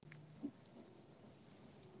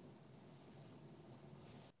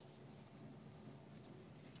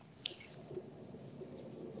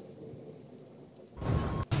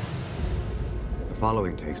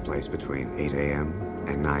following takes place between 8 a.m.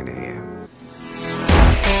 and 9 a.m.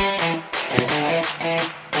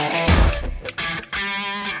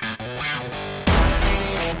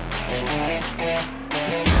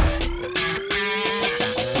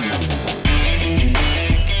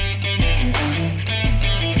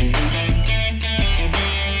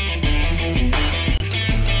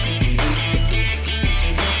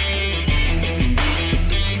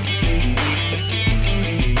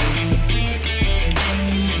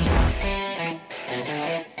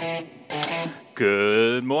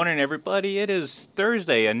 Good morning, everybody. It is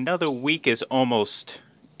Thursday. Another week is almost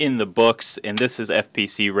in the books, and this is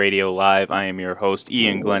FPC Radio Live. I am your host,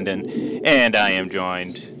 Ian Glendon, and I am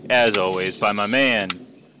joined, as always, by my man,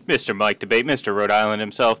 Mr. Mike Debate, Mr. Rhode Island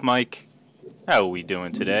himself. Mike, how are we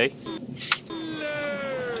doing today?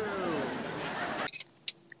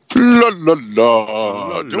 Doing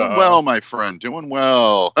well, my friend. Doing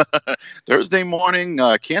well. Thursday morning.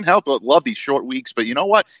 Can't help but love these short weeks. But you know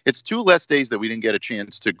what? It's 2 less days that we didn't get a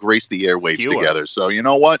chance to grace the airwaves together. So you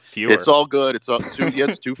know what? It's all good.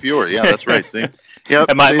 It's two fewer. Yeah, that's right. See? Yep.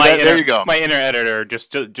 There you go. My inner editor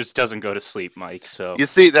just doesn't go to sleep, Mike. So you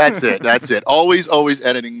see, that's it. That's it. Always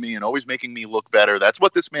editing me and always making me look better. That's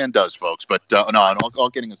what this man does, folks. But no,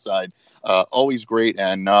 all kidding aside, always great,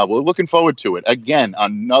 and we're looking forward to it. Again,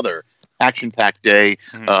 another action-packed day.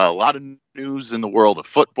 A lot of news in the world of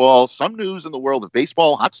football, some news in the world of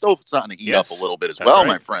baseball. Hot stove starting to heat up a little bit as well, right,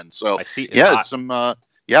 my friend. So I see.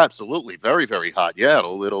 Yeah, absolutely, very, very hot. Yeah,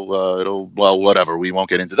 it'll well, whatever. We won't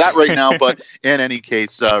get into that right now, but in any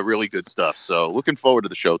case, really good stuff. So looking forward to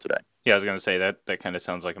the show today. Yeah, I was going to say that kind of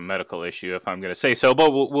sounds like a medical issue if I'm going to say so,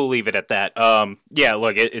 but we'll leave it at that. Yeah,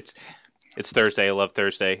 look, it's Thursday. I love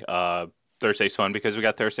Thursday. Thursday's fun because we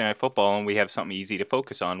got Thursday Night Football and we have something easy to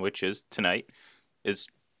focus on, which is tonight is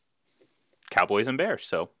Cowboys and Bears.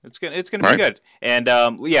 So it's gonna be good. And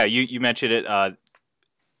yeah, you mentioned it.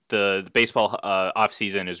 The baseball off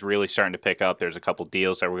season is really starting to pick up. There's a couple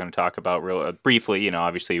deals that we're going to talk about real briefly. You know,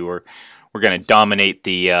 obviously we're going to dominate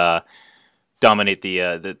the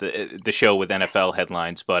show with NFL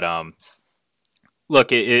headlines, but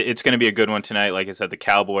look, it's going to be a good one tonight. Like I said, the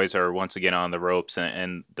Cowboys are once again on the ropes,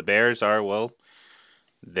 and the Bears are, well,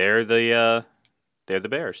 they're the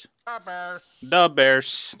Bears. The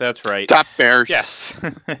Bears. That's right. Top Bears. Yes.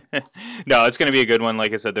 No, it's going to be a good one.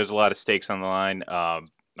 Like I said, there's a lot of stakes on the line.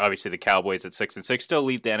 Obviously, the Cowboys at 6-6 still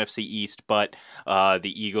lead the NFC East, but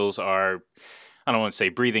the Eagles are, I don't want to say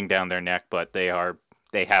breathing down their neck, but they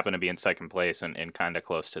happen to be in second place and kind of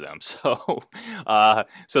close to them. So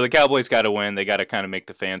so the Cowboys got to win. They got to kind of make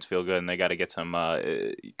the fans feel good, and they got to get some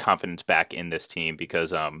confidence back in this team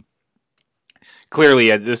because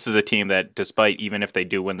clearly this is a team that, despite even if they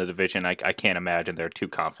do win the division, I can't imagine they're too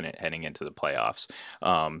confident heading into the playoffs.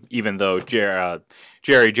 Even though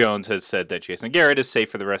Jerry Jones has said that Jason Garrett is safe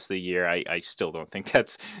for the rest of the year, I still don't think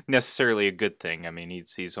that's necessarily a good thing. I mean,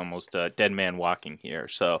 he's almost a dead man walking here.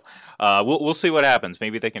 So we'll see what happens.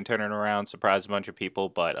 Maybe they can turn it around, surprise a bunch of people,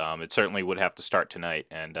 but it certainly would have to start tonight.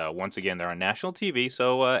 And once again, they're on national TV,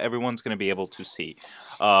 so everyone's going to be able to see.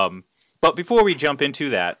 But before we jump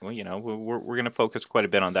into that, well, you know, we're going to focus quite a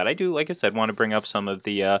bit on that. I do, like I said, want to bring up some of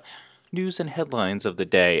the news and headlines of the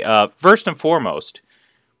day. First and foremost,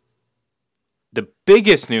 the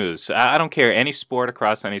biggest news, I don't care, any sport,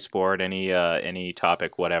 across any sport, any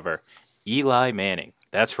topic, whatever, Eli Manning.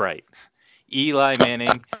 That's right. Eli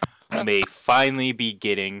Manning may finally be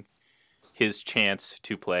getting his chance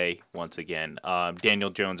to play once again. Daniel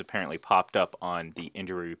Jones apparently popped up on the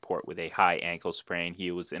injury report with a high ankle sprain. He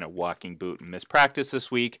was in a walking boot and missed practice this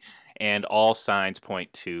week, and all signs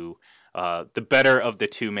point to the better of the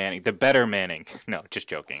two Manning, the better Manning. No, just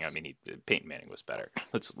joking. I mean, Peyton Manning was better.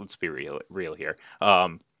 Let's be real here.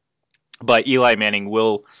 But Eli Manning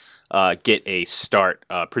will get a start,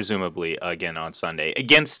 presumably again on Sunday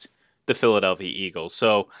against the Philadelphia Eagles.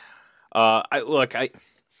 So,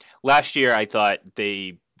 last year, I thought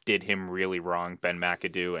they did him really wrong, Ben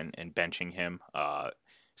McAdoo, and benching him.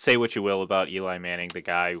 Say what you will about Eli Manning. The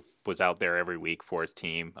guy was out there every week for his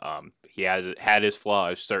team. He had his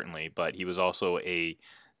flaws, certainly, but he was also a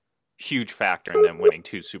huge factor in them winning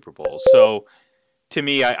 2 Super Bowls. So, to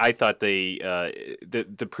me, I thought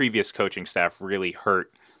the previous coaching staff really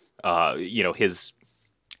hurt, his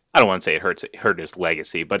I don't want to say it hurt his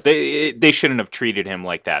legacy, but they shouldn't have treated him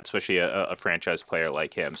like that, especially a franchise player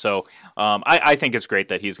like him. So I think it's great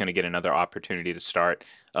that he's going to get another opportunity to start.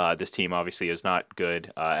 This team obviously is not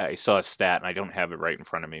good. I saw a stat, and I don't have it right in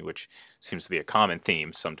front of me, which seems to be a common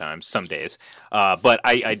theme sometimes, some days. But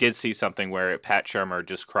I did see something where Pat Shermer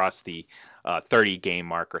just crossed the 30-game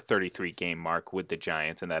mark or 33-game mark with the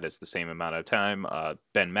Giants, and that is the same amount of time.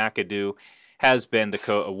 Ben McAdoo has been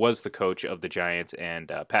was the coach of the Giants, and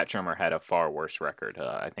Pat Shermer had a far worse record.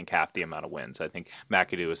 I think half the amount of wins. I think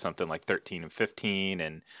McAdoo was something like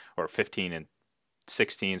 13-15 or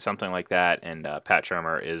 15-16, something like that, and Pat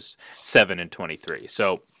Shermer is 7-23.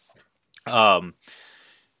 So,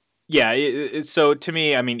 yeah. So to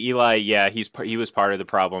me, I mean, Eli, yeah, he was part of the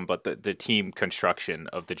problem, but the team construction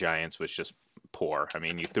of the Giants was just poor. I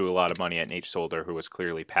mean, you threw a lot of money at Nate Solder, who was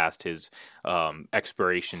clearly past his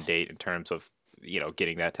expiration date in terms of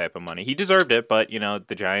getting that type of money. He deserved it, but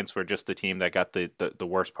the Giants were just the team that got the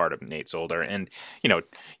worst part of Nate Solder. And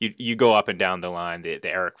you go up and down the line, the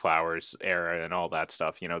Eric Flowers era and all that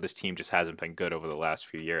stuff. This team just hasn't been good over the last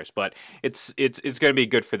few years. But it's going to be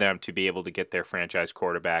good for them to be able to get their franchise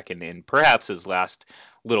quarterback and perhaps his last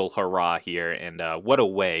little hurrah here. And what a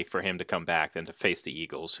way for him to come back than to face the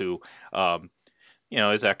Eagles, who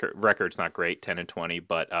his record's not great, 10-20,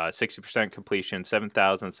 but 60% completion,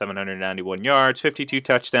 7,791 yards, 52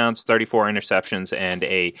 touchdowns, 34 interceptions, and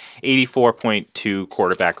a 84.2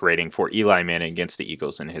 quarterback rating for Eli Manning against the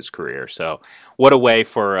Eagles in his career. So, what a way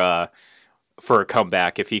for a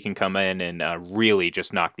comeback if he can come in and really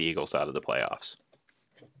just knock the Eagles out of the playoffs.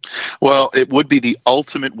 Well, it would be the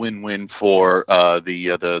ultimate win-win for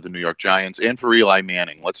the New York Giants and for Eli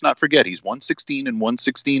Manning. Let's not forget he's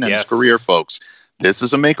 116-116 in his career, folks. This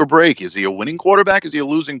is a make or break. Is he a winning quarterback? Is he a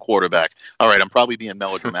losing quarterback? All right, I'm probably being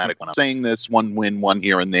melodramatic when I'm saying this. One win, one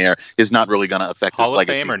here and there is not really going to affect his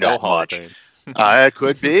legacy Hall of Fame or that no Hall much. of Fame? It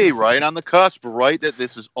could be right on the cusp, right? That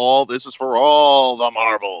this is for all the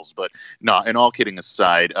marbles. But no, and all kidding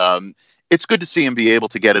aside, it's good to see him be able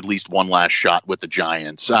to get at least one last shot with the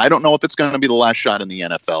Giants. I don't know if it's going to be the last shot in the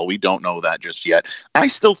NFL. We don't know that just yet. I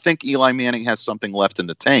still think Eli Manning has something left in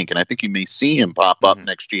the tank, and I think you may see him pop up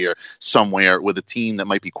next year somewhere with a team that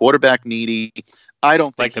might be quarterback needy. I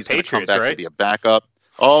don't think he's going to come back to be a backup.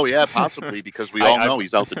 Oh, yeah, possibly, because we all know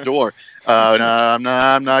he's out the door. No, I'm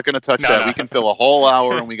not going to touch that. No. We can fill a whole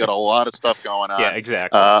hour, and we got a lot of stuff going on. Yeah,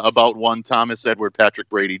 exactly. About one Thomas Edward Patrick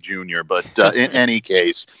Brady Jr., but in any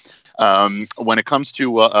case, when it comes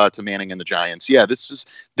to Manning and the Giants, yeah, this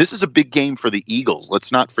is a big game for the Eagles.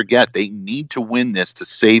 Let's not forget they need to win this to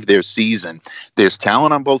save their season. There's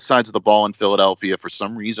talent on both sides of the ball in Philadelphia for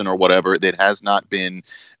some reason or whatever that has not been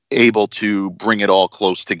able to bring it all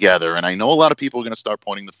close together. And I know a lot of people are going to start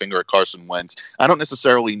pointing the finger at Carson Wentz. I don't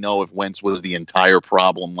necessarily know if Wentz was the entire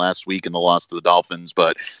problem last week in the loss to the Dolphins,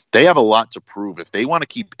 but they have a lot to prove. If they want to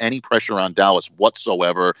keep any pressure on Dallas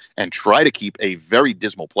whatsoever and try to keep a very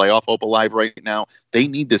dismal playoff hope alive right now, they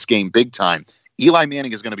need this game big time. Eli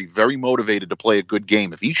Manning is going to be very motivated to play a good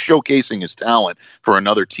game. If he's showcasing his talent for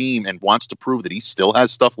another team and wants to prove that he still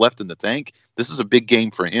has stuff left in the tank, this is a big game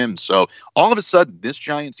for him. So all of a sudden, this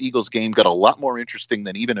Giants-Eagles game got a lot more interesting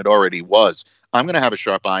than even it already was. I'm going to have a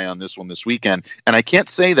sharp eye on this one this weekend. And I can't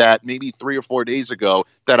say that maybe 3 or 4 days ago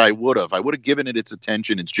that I would have. I would have given it its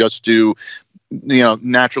attention. It's just due,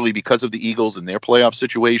 naturally because of the Eagles and their playoff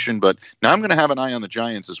situation. But now I'm going to have an eye on the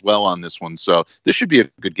Giants as well on this one. So this should be a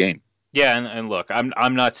good game. Yeah, and look,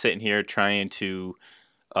 I'm not sitting here trying to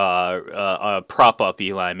prop up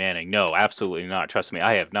Eli Manning. No, absolutely not. Trust me,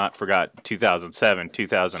 I have not forgot 2007,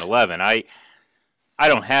 2011. I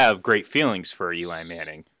don't have great feelings for Eli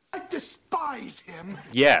Manning. I despise him.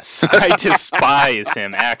 Yes, I despise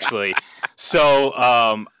him actually. So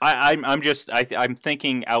I'm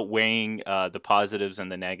thinking outweighing the positives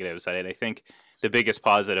and the negatives. I think the biggest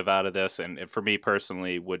positive out of this, and for me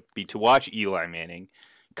personally, would be to watch Eli Manning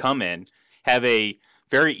come in, have a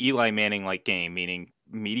very Eli Manning-like game, meaning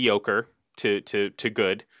mediocre to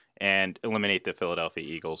good, and eliminate the Philadelphia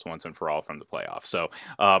Eagles once and for all from the playoffs. So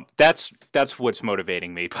that's what's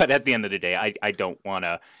motivating me. But at the end of the day, I don't want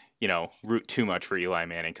to root too much for Eli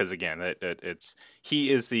Manning because again, he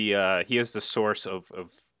is the source of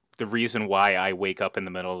the reason why I wake up in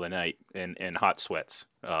the middle of the night in hot sweats.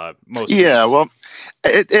 Most Yeah, fans. well,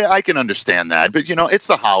 I can understand that, but it's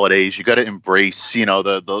the holidays. You got to embrace,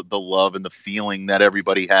 the love and the feeling that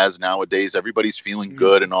everybody has nowadays. Everybody's feeling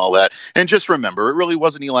good and all that. And just remember, it really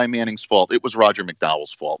wasn't Eli Manning's fault. It was Roger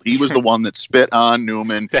McDowell's fault. He was the one that spit on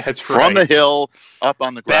Newman That's from the right. hill up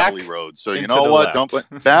on the Back gravelly road. So you into know the what? Don't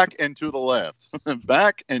left. back and to the left,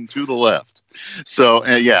 back and to the left. So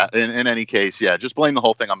yeah, in any case, yeah, just blame the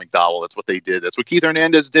whole thing on McDowell. That's what they did. That's what Keith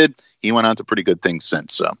Hernandez did. He went on to pretty good things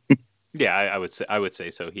since. So. Yeah, I would say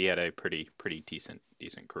so. He had a pretty decent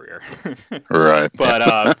career. Right.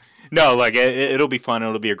 But no, like it'll be fun.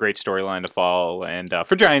 It'll be a great storyline to follow, and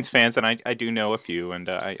for Giants fans, and I do know a few, and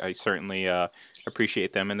I certainly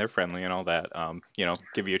appreciate them, and they're friendly and all that.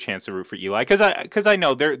 Give you a chance to root for Eli, because I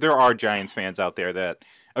know there are Giants fans out there that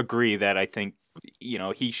agree that I think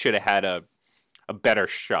he should have had a better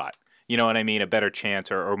shot. You know what I mean? A better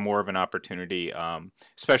chance or more of an opportunity,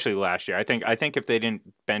 especially last year. I think if they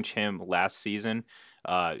didn't bench him last season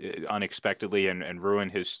unexpectedly and ruin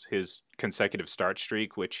his consecutive start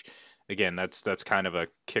streak, which again that's kind of a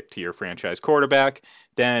kick to your franchise quarterback,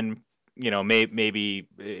 then maybe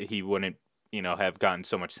he wouldn't have gotten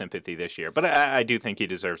so much sympathy this year. But I do think he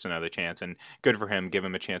deserves another chance, and good for him. Give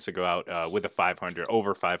him a chance to go out with a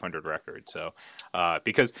over 500 record. So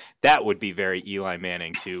because that would be very Eli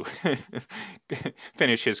Manning to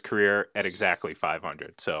finish his career at exactly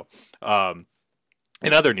 500. So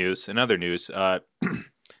in other news, the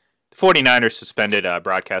 49ers suspended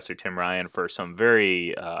broadcaster Tim Ryan for some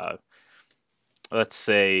very, let's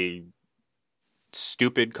say,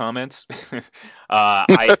 stupid comments.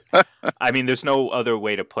 I mean, there's no other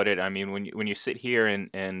way to put it. I mean, when you sit here and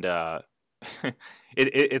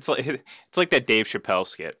it's like that Dave Chappelle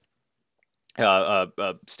skit,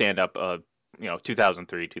 stand up,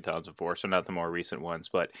 2003, 2004, so not the more recent ones,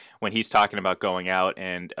 but when he's talking about going out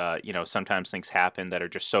and sometimes things happen that are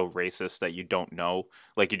just so racist that you don't know,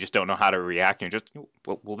 like you just don't know how to react, and you're just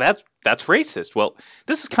well that's racist. Well,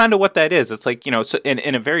 this is kind of what that is. It's like so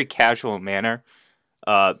in a very casual manner.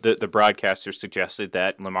 The broadcaster suggested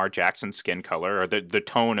that Lamar Jackson's skin color, or the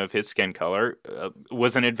tone of his skin color,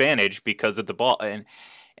 was an advantage because of the ball, and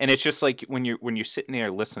it's just like when you're sitting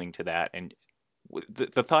there listening to that, and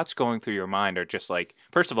the thoughts going through your mind are just like,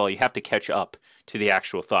 first of all, you have to catch up to the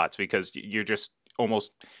actual thoughts because you're just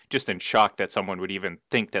almost just in shock that someone would even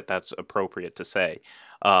think that that's appropriate to say.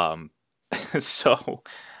 So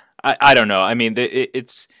I don't know. I mean,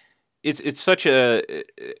 it's such a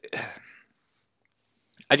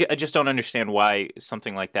I just don't understand why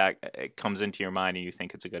something like that comes into your mind and you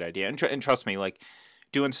think it's a good idea. And trust me, like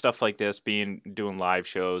doing stuff like this, doing live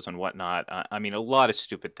shows and whatnot. I mean, a lot of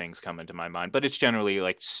stupid things come into my mind, but it's generally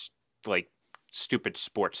like stupid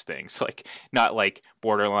sports things, like not like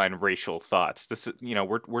borderline racial thoughts. This is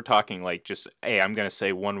we're talking like just, hey, I'm gonna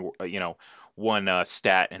say one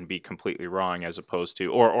stat and be completely wrong, as opposed to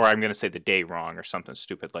or I'm gonna say the day wrong or something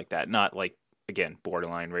stupid like that. Not like, again,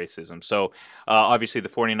 borderline racism. So obviously the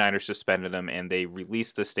 49ers suspended him, and they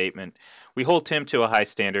released the statement. We hold Tim to a high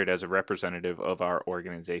standard as a representative of our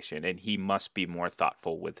organization, and he must be more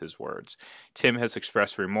thoughtful with his words. Tim has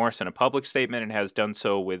expressed remorse in a public statement and has done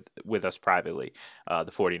so with us privately.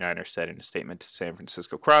 The 49ers said in a statement to San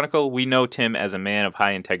Francisco Chronicle, we know Tim as a man of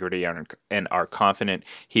high integrity and are confident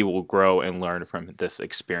he will grow and learn from this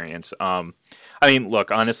experience. I mean, look,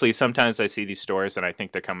 honestly, sometimes I see these stories and I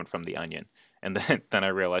think they're coming from The Onion. And then I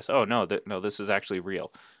realized, oh no, this is actually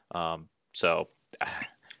real. So,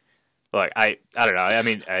 like I don't know. I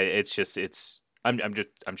mean,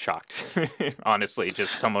 I'm shocked. Honestly,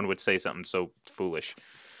 just someone would say something so foolish.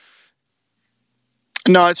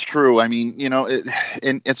 No, it's true. I mean,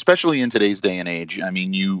 and especially in today's day and age. I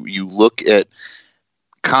mean, you look at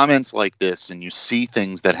comments like this and you see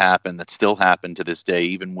things that happen that still happen to this day,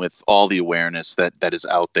 even with all the awareness that is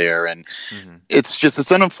out there. And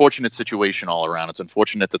it's an unfortunate situation all around. It's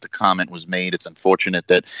unfortunate that the comment was made. It's unfortunate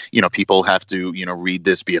that, people have to, read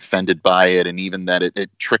this, be offended by it, and even that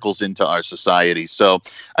it trickles into our society. So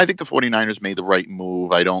I think the 49ers made the right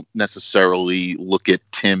move. I don't necessarily look at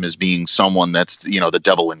Tim as being someone that's, the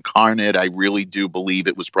devil incarnate. I really do believe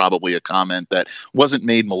it was probably a comment that wasn't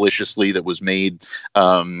made maliciously, that was made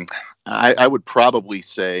I would probably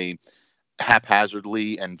say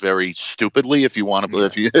haphazardly and very stupidly, if you want to,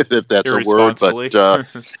 if that's a word,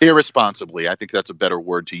 but irresponsibly. I think that's a better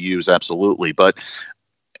word to use. Absolutely, but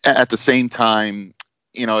at the same time,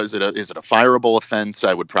 is it a fireable offense?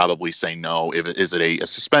 I would probably say no. Is it a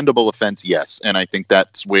suspendable offense? Yes, and I think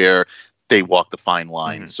that's where they walk the fine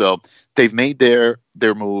line. Mm-hmm. So they've made their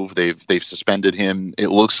move. They've suspended him.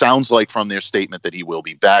 It sounds like from their statement that he will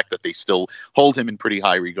be back, that they still hold him in pretty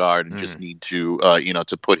high regard and just need to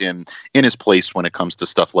to put him in his place when it comes to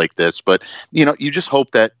stuff like this. But you just hope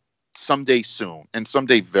that someday soon, and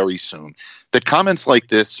someday very soon, that comments like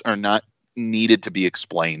this are not needed to be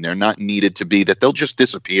explained. They're not needed to be, that they'll just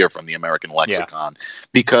disappear from the American lexicon,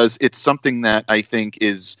 because it's something that I think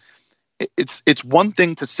is, it's one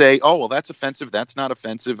thing to say, oh, well, that's offensive, that's not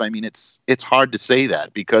offensive. I mean, it's hard to say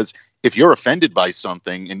that, because if you're offended by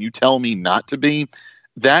something and you tell me not to be,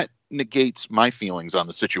 that negates my feelings on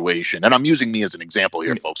the situation. And I'm using me as an example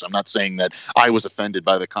here, folks. I'm not saying that I was offended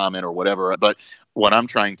by the comment or whatever, but what I'm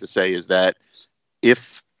trying to say is that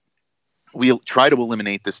if we'll try to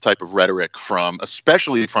eliminate this type of rhetoric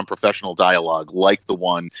especially from professional dialogue, like the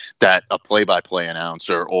one that a play-by-play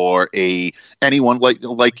announcer or anyone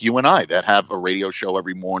like you and I that have a radio show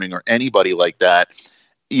every morning, or anybody like that,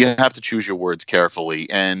 you have to choose your words carefully.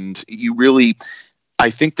 And you really, I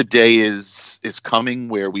think the day is coming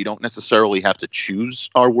where we don't necessarily have to choose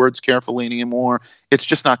our words carefully anymore. It's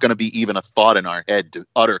just not going to be even a thought in our head to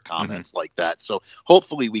utter comments like that. So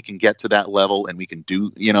hopefully we can get to that level, and we can do,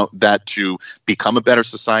 that to become a better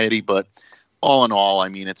society. But all in all, I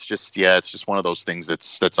mean, it's just one of those things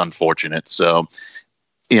that's unfortunate. So,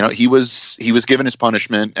 he was given his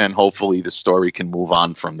punishment, and hopefully the story can move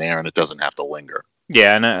on from there and it doesn't have to linger.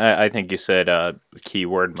 Yeah, and I think you said the key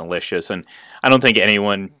word, malicious, and I don't think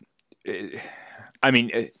anyone. I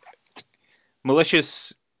mean,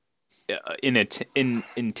 malicious in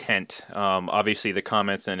intent. Obviously, the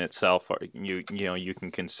comments in itself are you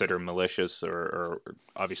can consider malicious or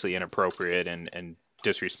obviously inappropriate and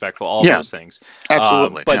disrespectful. All those things.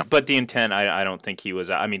 Absolutely. But the intent, I don't think he was.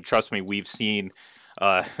 I mean, trust me, we've seen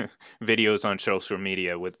videos on social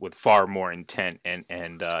media with far more intent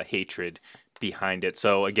and hatred behind it.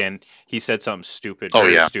 So again, he said something stupid,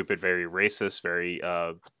 stupid, very racist, very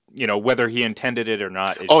whether he intended it or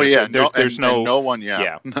not. It's there's no one.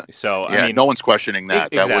 Yeah. So I mean, no one's questioning that.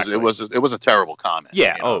 Exactly. It was a terrible comment.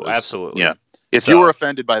 Yeah. Absolutely. Yeah. If you were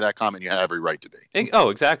offended by that comment, you had every right to be.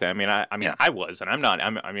 Oh, exactly. I mean, I was, and I'm not.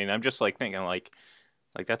 I'm just like thinking like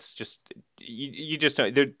that's just you just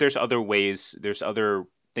there's other ways. There's other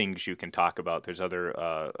things you can talk about. There's other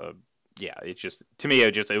it's just, to me,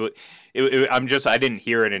 I didn't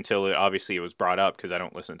hear it until it was brought up, because I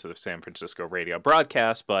don't listen to the San Francisco radio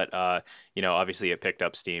broadcast, but obviously it picked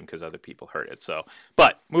up steam because other people heard it. So,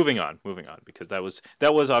 but moving on, because that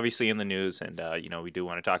was obviously in the news, and we do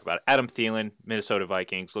want to talk about it. Adam Thielen, Minnesota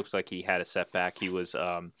Vikings, looks like he had a setback. He was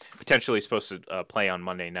potentially supposed to play on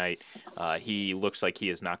Monday night. He looks like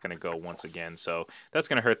he is not going to go once again, so that's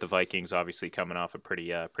going to hurt the Vikings. Obviously, coming off a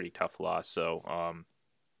pretty tough loss. So.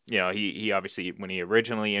 He obviously, when he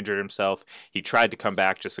originally injured himself, he tried to come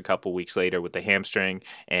back just a couple weeks later with the hamstring,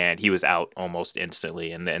 and he was out almost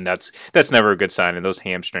instantly. And that's never a good sign, and those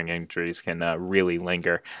hamstring injuries can really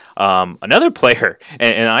linger. Another player,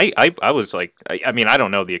 and I was like, I mean, I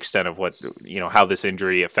don't know the extent of what, how this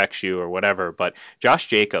injury affects you or whatever, but Josh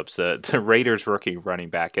Jacobs, the Raiders rookie running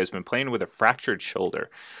back, has been playing with a fractured shoulder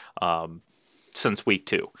since week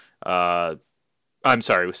 2.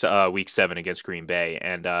 Week 7 against Green Bay,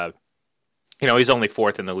 and he's only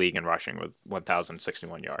 4th in the league in rushing with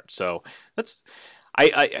 1,061 yards. So that's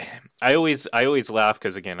I always laugh,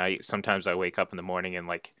 because again, sometimes I wake up in the morning and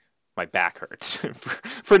like my back hurts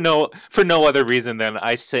for no other reason than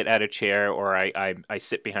I sit at a chair, or I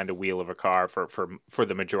sit behind a wheel of a car for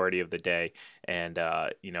the majority of the day, and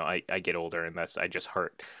I get older, and I just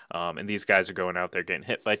hurt. And these guys are going out there getting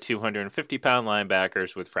hit by 250-pound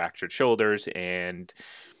linebackers with fractured shoulders and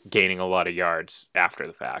gaining a lot of yards after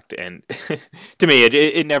the fact. And to me,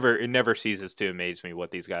 it never ceases to amaze me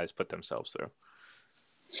what these guys put themselves through.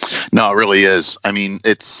 No, it really is. I mean,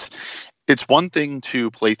 it's one thing to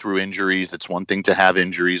play through injuries. It's one thing to have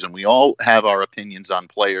injuries, and we all have our opinions on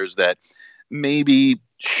players that maybe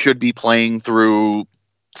should be playing through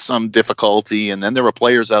some difficulty. And then there are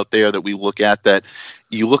players out there that we look at that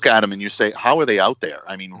you look at them and you say, how are they out there?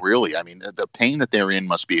 I mean, really, the pain that they're in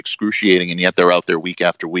must be excruciating, and yet they're out there week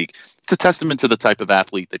after week. It's a testament to the type of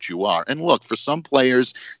athlete that you are. And look, for some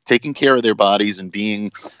players, taking care of their bodies and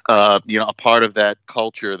being, a part of that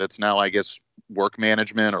culture that's now, I guess, work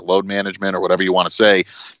management or load management or whatever you want to say,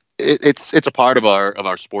 it's a part of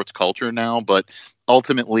our sports culture now. But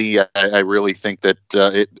ultimately, I really think that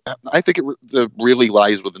it really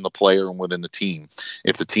lies within the player and within the team.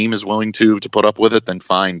 If the team is willing to put up with it, then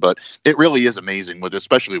fine. But it really is amazing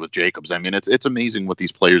especially with Jacobs. I mean, it's amazing what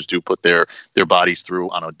these players do put their bodies through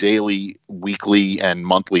on a daily, weekly, and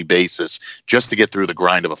monthly basis just to get through the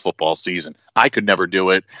grind of a football season. I could never do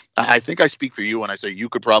it. I think I speak for you when I say you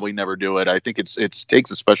could probably never do it. I think it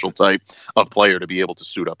takes a special type of player to be able to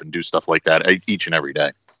suit up and do stuff like that each and every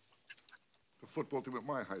day. The football team at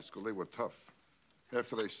my high school, they were tough.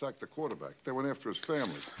 After they sacked the quarterback, they went after his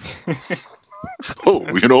family. Oh,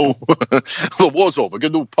 the war's over.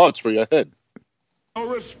 Get new parts for your head. No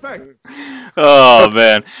respect. Oh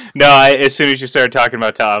man, no! As soon as you started talking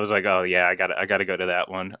about Tal, I was like, oh yeah, I gotta go to that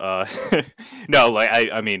one. No, like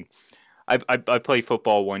I mean, I played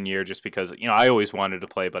football 1 year just because I always wanted to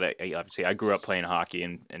play, but I obviously I grew up playing hockey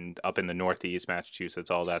and up in the Northeast, Massachusetts,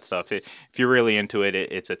 all that stuff. If you're really into it,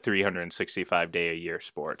 it's a 365-day-a-year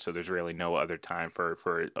sport, so there's really no other time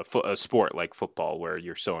for a sport like football where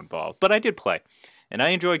you're so involved. But I did play. And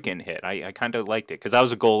I enjoyed getting hit. I kind of liked it because I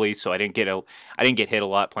was a goalie, so I didn't get hit a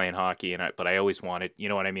lot playing hockey. But I always wanted, you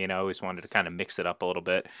know what I mean. I always wanted to kind of mix it up a little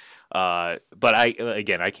bit. But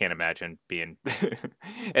I can't imagine being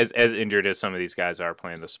as injured as some of these guys are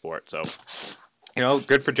playing the sport. So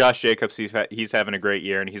good for Josh Jacobs. He's having a great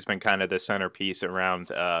year, and he's been kind of the centerpiece around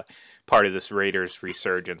part of this Raiders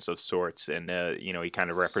resurgence of sorts. And he kind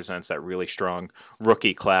of represents that really strong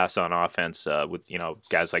rookie class on offense with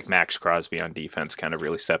guys like Max Crosby on defense, kind of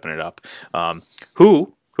really stepping it up.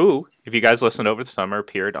 Who, if you guys listened over the summer,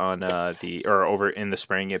 appeared on over in the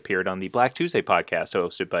spring, appeared on the Black Tuesday podcast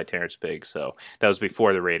hosted by Terrence Biggs. So that was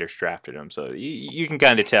before the Raiders drafted him. So you can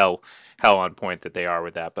kind of tell how on point that they are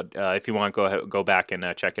with that. But if you want, go back and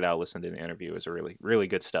check it out. Listen to the interview; it's really, really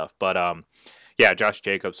good stuff. But yeah, Josh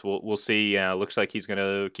Jacobs, we'll see. Looks like he's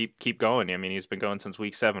gonna keep going. I mean, he's been going since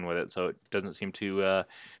week 7 with it, so it doesn't seem to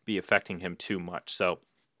be affecting him too much. So.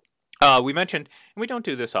 We mentioned, and we don't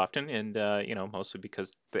do this often, and mostly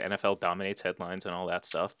because the NFL dominates headlines and all that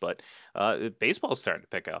stuff. But baseball's starting to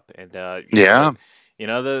pick up, and yeah,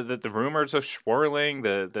 the rumors are swirling.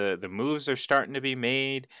 The moves are starting to be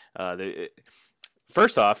made.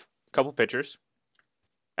 First off, a couple pitchers.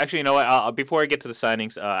 Actually, you know what? Before I get to the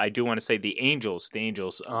signings, I do want to say the Angels.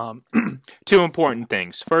 Two important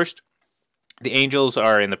things. First. The Angels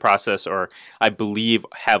are in the process, or I believe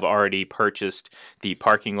have already purchased the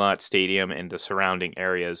parking lot, stadium, and the surrounding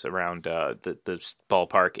areas around the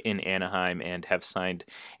ballpark in Anaheim, and have signed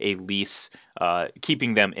a lease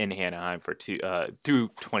keeping them in Anaheim for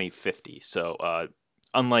through 2050. So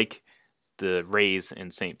unlike the Rays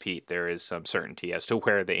in St. Pete, there is some certainty as to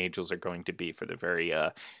where the Angels are going to be for the very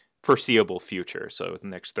foreseeable future, so the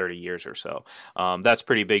next 30 years or so. That's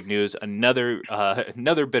pretty big news. Another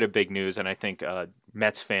bit of big news, and I think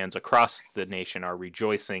Mets fans across the nation are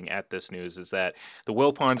rejoicing at this news, is that the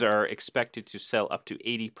Wilpons are expected to sell up to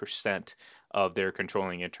 80% of their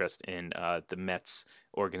controlling interest in the Mets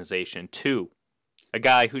organization to a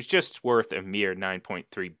guy who's just worth a mere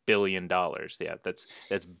 $9.3 billion. Yeah,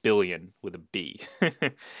 that's billion with a B.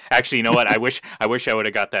 Actually, you know what? I wish I would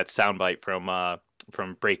have got that soundbite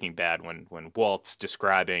from Breaking Bad when Walt's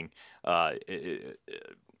describing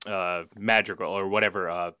magical or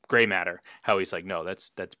whatever gray matter, how he's like, no,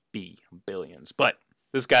 that's B, billions. But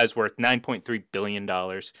this guy's worth $9.3 billion.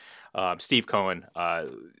 Steve Cohen.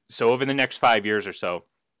 So over the next 5 years or so,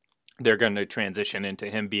 they're going to transition into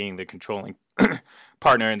him being the controlling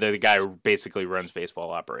partner and the guy who basically runs baseball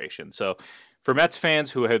operations. So for Mets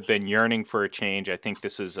fans who have been yearning for a change, I think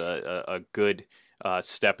this is a good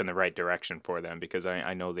step in the right direction for them, because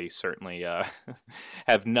I know they certainly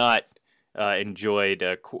have not enjoyed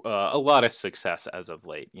a lot of success as of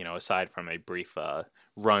late. Aside from a brief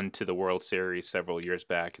run to the World Series several years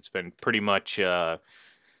back, it's been pretty much down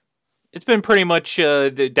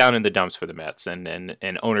in the dumps for the Mets,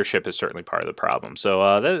 and ownership is certainly part of the problem. So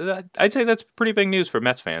I'd say that's pretty big news for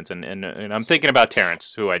Mets fans, and I'm thinking about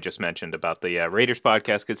Terrence, who I just mentioned about the Raiders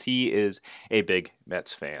podcast, because he is a big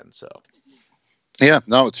Mets fan. So. Yeah,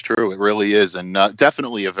 no, it's true. It really is, and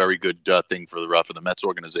definitely a very good thing for the Mets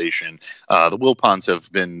organization. The Wilpons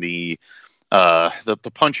have been the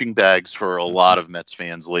punching bags for a lot of Mets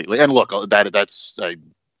fans lately. And look,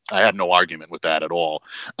 I have no argument with that at all.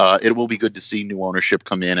 It will be good to see new ownership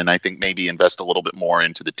come in, and I think maybe invest a little bit more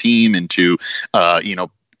into the team, into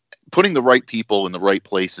putting the right people in the right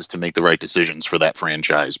places to make the right decisions for that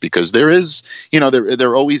franchise, because there is,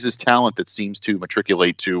 there always is talent that seems to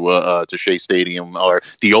matriculate to Shea Stadium, or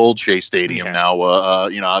the old Shea Stadium now,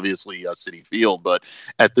 obviously Citi Field. But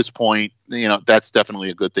at this point, that's definitely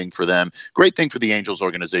a good thing for them. Great thing for the Angels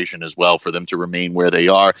organization as well, for them to remain where they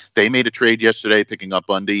are. They made a trade yesterday, picking up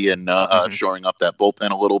Bundy and shoring up that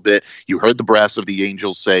bullpen a little bit. You heard the brass of the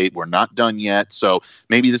Angels say, we're not done yet. So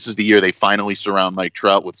maybe this is the year they finally surround Mike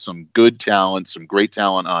Trout with some good talent, some great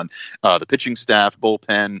talent on the pitching staff,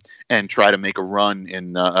 bullpen, and try to make a run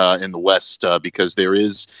in the West, because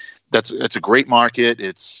it's a great market.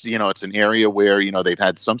 It's an area where they've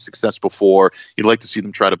had some success before. You'd like to see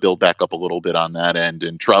them try to build back up a little bit on that end.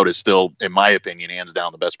 And Trout is still, in my opinion, hands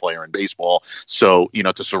down the best player in baseball. So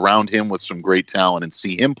to surround him with some great talent and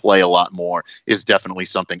see him play a lot more is definitely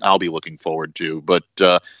something I'll be looking forward to. But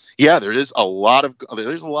there's a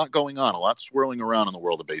lot going on, a lot swirling around in the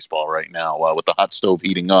world of baseball right now, with the hot stove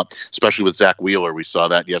heating up, especially with Zach Wheeler. We saw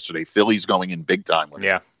that yesterday. Philly's going in big time with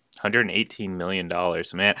him. $118 million,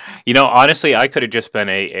 man. Honestly, I could have just been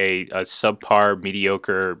a subpar,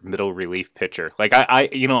 mediocre middle relief pitcher. Like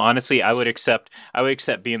honestly, I would accept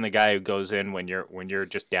being the guy who goes in when you're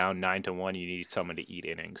just down 9-1. You need someone to eat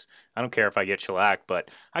innings. I don't care if I get shellacked,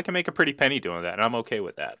 but I can make a pretty penny doing that, and I'm okay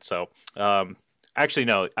with that. So, actually,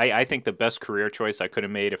 no, I think the best career choice I could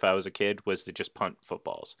have made if I was a kid was to just punt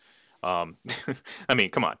footballs. I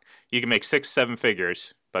mean, come on, you can make 6-7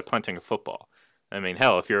 figures by punting a football. I mean,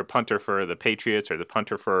 hell, if you're a punter for the Patriots or the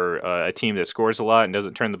punter for a team that scores a lot and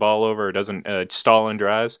doesn't turn the ball over or doesn't stall in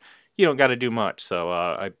drives, you don't got to do much. So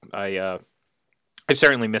I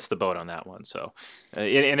certainly missed the boat on that one. So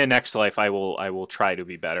in the next life, I will try to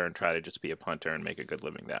be better and try to just be a punter and make a good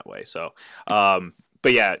living that way. So,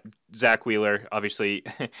 but yeah, Zach Wheeler, obviously,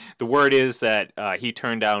 the word is that he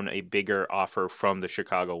turned down a bigger offer from the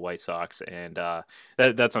Chicago White Sox, and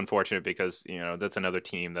that's unfortunate because that's another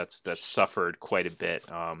team that's suffered quite a bit,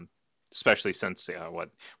 especially since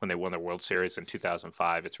when they won the World Series in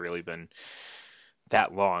 2005. It's really been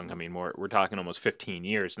that long. I mean, we're talking almost 15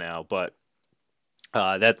 years now, but.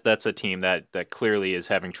 That's a team that clearly is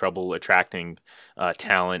having trouble attracting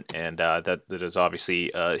talent, and that has obviously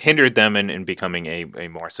hindered them in becoming a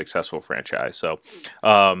more successful franchise. So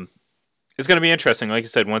it's going to be interesting. Like I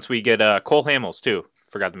said, once we get Cole Hamels too,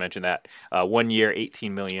 forgot to mention that 1 year,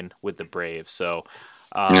 $18 million with the Braves. So.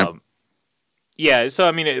 Yeah, so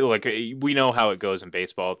I mean, we know how it goes in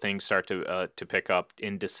baseball. Things start to pick up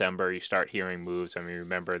in December. You start hearing moves. I mean,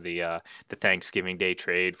 remember the Thanksgiving Day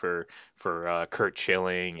trade for Kurt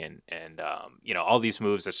Schilling and all these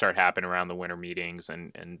moves that start happening around the winter meetings,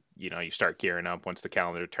 and you start gearing up once the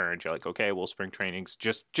calendar turns. You're like, okay, well, spring training's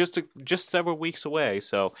just several weeks away,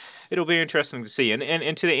 so it'll be interesting to see.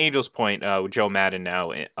 And to the Angels' point, with Joe Madden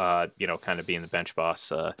now, kind of being the bench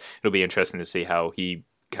boss, it'll be interesting to see how he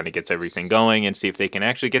kind of gets everything going and see if they can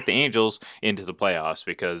actually get the Angels into the playoffs,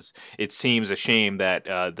 because it seems a shame that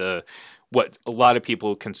what a lot of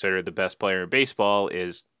people consider the best player in baseball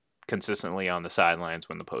is consistently on the sidelines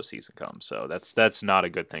when the postseason comes. So that's not a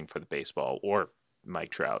good thing for the baseball or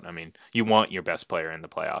Mike Trout. I mean, you want your best player in the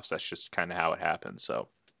playoffs. That's just kind of how it happens. So,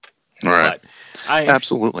 all right,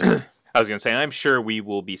 absolutely. I was going to say, I'm sure we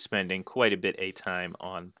will be spending quite a bit of time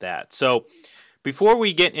on that. So, before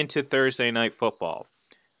we get into Thursday Night Football,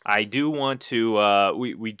 I do want to,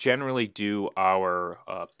 we generally do our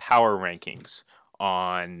power rankings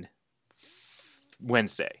on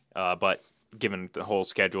Wednesday, but given the whole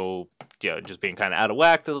schedule just being kind of out of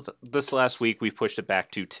whack this last week, we've pushed it back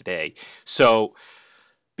to today. So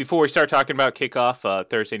before we start talking about kickoff,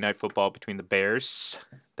 Thursday Night Football between the Bears,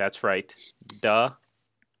 that's right,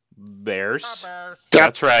 Bears.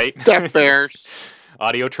 That's right. The Bears.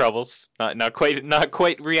 Audio troubles, not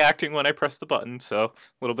quite reacting when I press the button, so a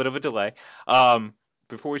little bit of a delay.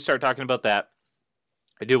 Before we start talking about that,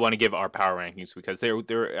 I do want to give our power rankings because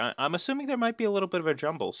I'm assuming there might be a little bit of a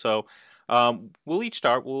jumble. So we'll each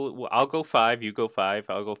start. I'll go 5, you go 5,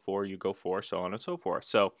 I'll go 4, you go 4, so on and so forth.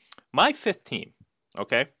 So my 5th team,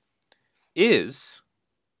 okay, is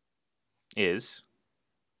the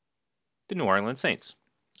New Orleans Saints.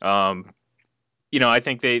 I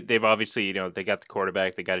think they've obviously, they got the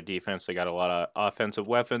quarterback, they got a defense, they got a lot of offensive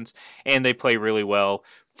weapons, and they play really well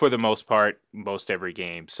for the most part, most every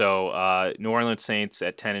game. So New Orleans Saints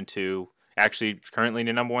at 10-2, actually currently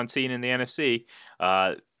the number 1 seed in the NFC,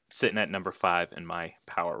 sitting at number 5 in my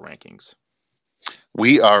power rankings.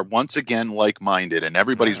 We are once again like-minded, and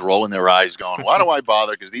everybody's rolling their eyes going, why do I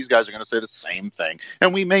bother? Because these guys are going to say the same thing.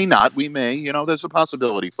 And we may not. We may. There's a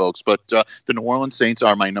possibility, folks. But the New Orleans Saints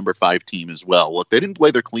are my number 5 team as well. Look, they didn't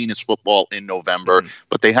play their cleanest football in November,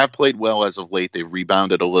 but they have played well as of late. They've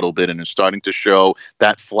rebounded a little bit and are starting to show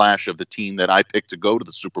that flash of the team that I picked to go to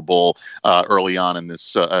the Super Bowl early on in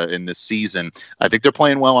this season. I think they're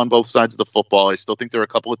playing well on both sides of the football. I still think there are a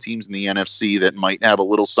couple of teams in the NFC that might have a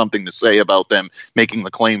little something to say about them making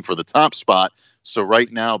the claim for the top spot. So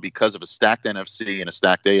right now, because of a stacked NFC and a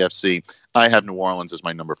stacked AFC, I have New Orleans as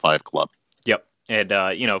my number 5 club. Yep. And,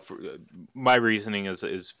 my reasoning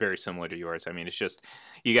is very similar to yours. I mean, it's just,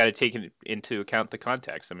 you got to take into account the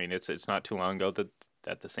context. I mean, it's not too long ago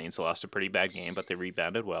that the Saints lost a pretty bad game, but they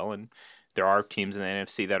rebounded well. And there are teams in the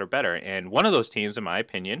NFC that are better. And one of those teams, in my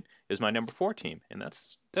opinion, is my number 4 team. And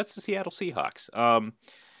that's the Seattle Seahawks.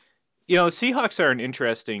 The Seahawks are an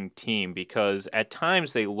interesting team because at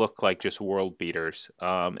times they look like just world beaters.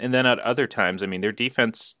 And then at other times, I mean, their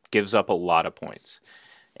defense gives up a lot of points.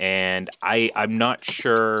 And I'm not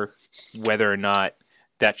sure whether or not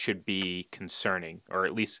that should be concerning, or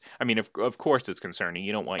at least, I mean, of course it's concerning.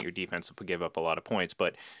 You don't want your defense to give up a lot of points,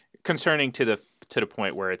 but concerning to the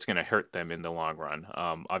point where it's going to hurt them in the long run.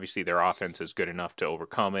 Obviously, their offense is good enough to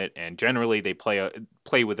overcome it, and generally they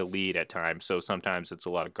play with a lead at times. So sometimes it's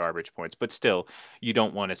a lot of garbage points, but still, you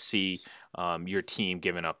don't want to see your team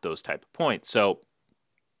giving up those type of points. So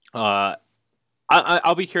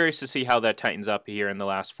I'll be curious to see how that tightens up here in the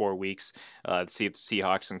last 4 weeks. See if the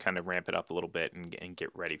Seahawks can kind of ramp it up a little bit and get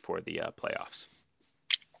ready for the playoffs.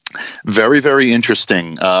 Very, very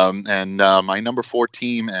interesting. And my number 4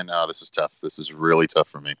 team, and this is tough. This is really tough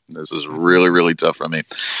for me. This is really, really tough for me.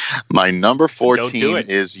 My number 4 team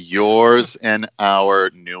is yours and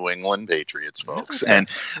our New England Patriots, folks. And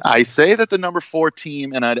I say that the number 4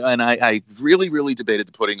 team, and I really, really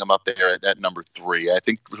debated putting them up there at number 3. I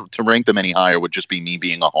think to rank them any higher would just be me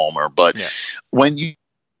being a homer. But when you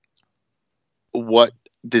what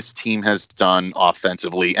this team has done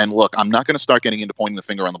offensively. And look, I'm not going to start getting into pointing the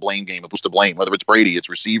finger on the blame game of who's to blame, whether it's Brady, it's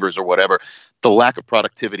receivers or whatever. The lack of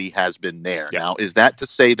productivity has been there. Yeah. Now, is that to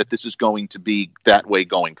say that this is going to be that way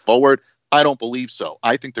going forward? I don't believe so.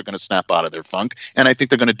 I think they're going to snap out of their funk, and I think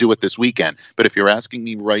they're going to do it this weekend. But if you're asking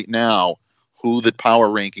me right now who the power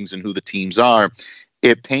rankings and who the teams are,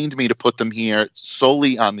 it pained me to put them here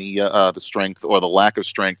solely on the strength or the lack of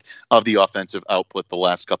strength of the offensive output the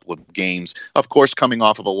last couple of games. Of course, coming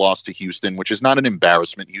off of a loss to Houston, which is not an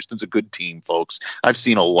embarrassment. Houston's a good team, folks. I've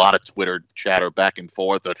seen a lot of Twitter chatter back and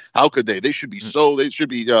forth that how could they? They should be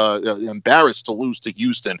embarrassed to lose to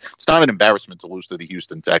Houston. It's not an embarrassment to lose to the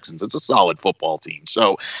Houston Texans. It's a solid football team.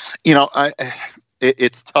 So,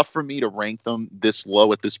 it's tough for me to rank them this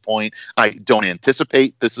low at this point. I don't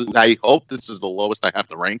anticipate this is. I hope this is the lowest I have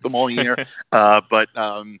to rank them all year. But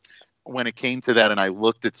when it came to that, and I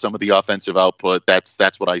looked at some of the offensive output,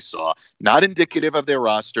 that's what I saw. Not indicative of their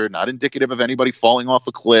roster. Not indicative of anybody falling off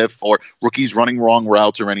a cliff or rookies running wrong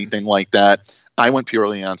routes or anything like that. I went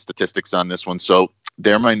purely on statistics on this one. So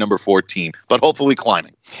they're my number 4 team, but hopefully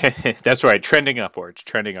climbing. That's right. Trending upwards.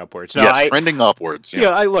 No, yes, trending upwards. Yeah.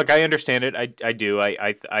 I understand it. I do.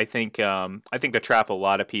 I think the trap a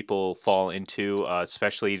lot of people fall into,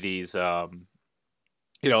 especially these, a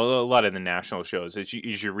lot of the national shows is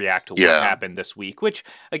you react to what happened this week, which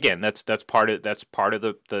again, that's part of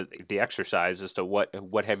the exercise as to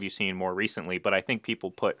what have you seen more recently. But I think people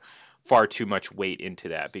put far too much weight into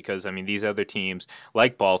that because, I mean, these other teams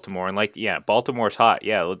like Baltimore and Baltimore's hot.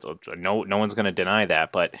 Yeah, no one's going to deny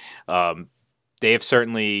that. But they have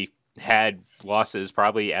certainly had losses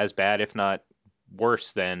probably as bad, if not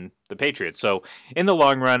worse, than the Patriots. So in the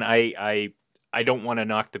long run, I don't want to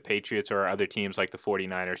knock the Patriots or other teams like the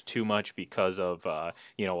 49ers too much because of, a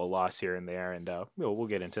loss here and there. And we'll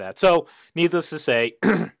get into that. So needless to say,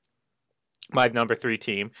 my number 3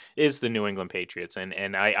 team is the New England Patriots,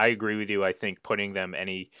 and I agree with you. I think putting them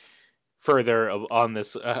any further on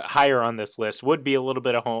this higher on this list would be a little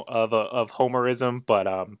bit of homerism, but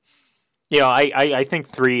I think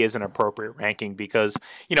 3 is an appropriate ranking because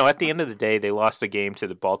at the end of the day they lost a game to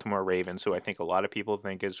the Baltimore Ravens, who I think a lot of people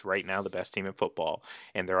think is right now the best team in football,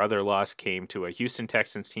 and their other loss came to a Houston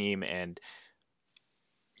Texans team. And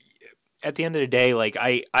at the end of the day, like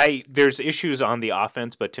there's issues on the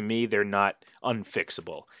offense, but to me, they're not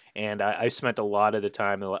unfixable. And I spent a lot of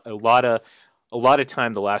time the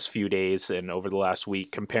last few days and over the last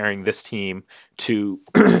week comparing this team to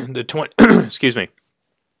the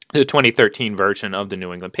 2013 version of the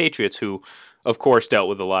New England Patriots, who, of course, dealt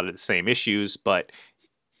with a lot of the same issues, but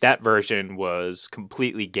that version was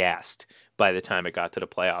completely gassed by the time it got to the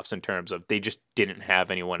playoffs, in terms of they just didn't have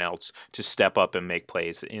anyone else to step up and make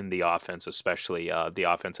plays in the offense, especially the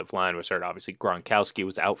offensive line was hurt. Obviously, Gronkowski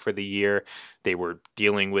was out for the year. They were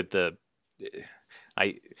dealing with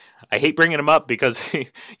I hate bringing him up because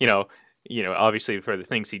obviously for the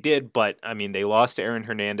things he did, but I mean they lost Aaron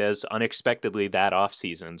Hernandez unexpectedly that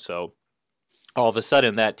offseason, so all of a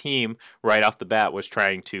sudden that team right off the bat was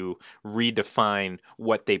trying to redefine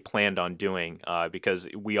what they planned on doing, because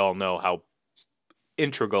we all know how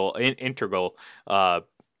integral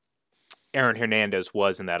Aaron Hernandez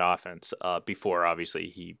was in that offense before obviously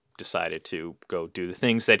he decided to go do the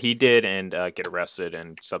things that he did and get arrested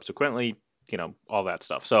and subsequently all that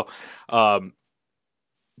stuff. So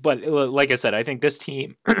but like I said, I think this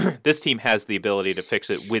team has the ability to fix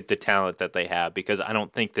it with the talent that they have, because I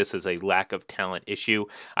don't think this is a lack of talent issue.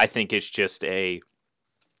 I think it's just they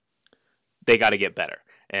got to get better.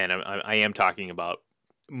 And I am talking about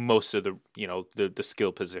most of the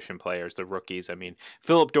skill position players, the rookies. I mean,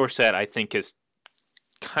 Philip Dorsett, I think, is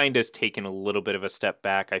kind of taken a little bit of a step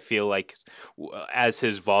back. I feel like as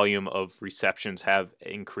his volume of receptions have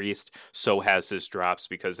increased, so has his drops,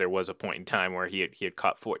 because there was a point in time where he had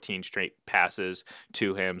caught 14 straight passes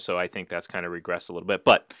to him. So I think that's kind of regressed a little bit.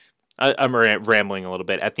 But I'm rambling a little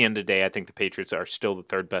bit. At the end of the day, I think the Patriots are still the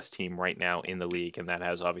third best team right now in the league, and that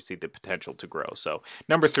has obviously the potential to grow. So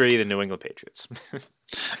number 3, the New England Patriots.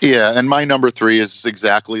 Yeah, and my number 3 is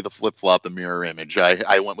exactly the flip-flop, the mirror image.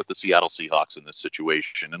 I went with the Seattle Seahawks in this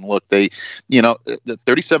situation. And look, they, the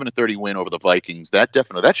 37-30 win over the Vikings,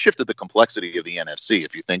 that shifted the complexity of the NFC,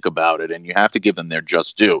 if you think about it, and you have to give them their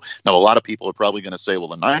just due. Now, a lot of people are probably going to say, well,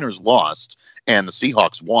 the Niners lost and the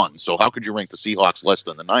Seahawks won, so how could you rank the Seahawks less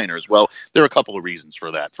than the Niners? Well, there are a couple of reasons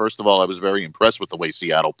for that. First of all, I was very impressed with the way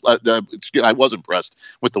I was impressed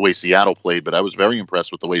with the way Seattle played, but I was very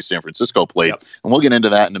impressed with the way San Francisco played. Yep. And we'll get into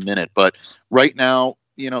that in a minute. But right now,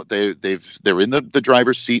 they're in the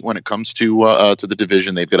driver's seat when it comes to the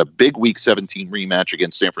division. They've got a big Week 17 rematch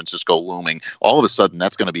against San Francisco looming. All of a sudden,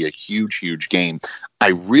 that's going to be a huge game. I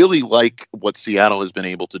really like what Seattle has been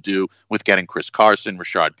able to do with getting Chris Carson,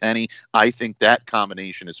 Rashad Penny. I think that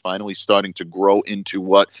combination is finally starting to grow into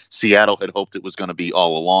what Seattle had hoped it was going to be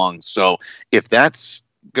all along. So if that's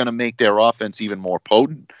going to make their offense even more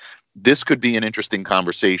potent, this could be an interesting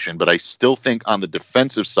conversation. But I still think on the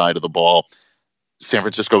defensive side of the ball, San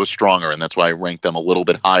Francisco is stronger, and that's why I ranked them a little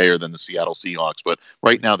bit higher than the Seattle Seahawks. But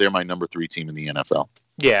right now, they're my number 3 team in the NFL.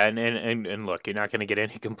 Yeah, and look, you're not going to get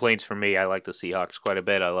any complaints from me. I like the Seahawks quite a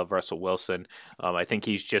bit. I love Russell Wilson. I think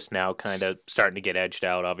he's just now kind of starting to get edged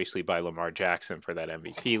out, obviously, by Lamar Jackson for that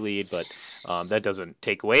MVP lead. But that doesn't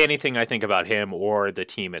take away anything, I think, about him or the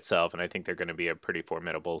team itself. And I think they're going to be a pretty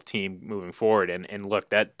formidable team moving forward. And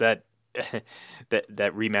look, that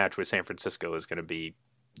rematch with San Francisco is going to be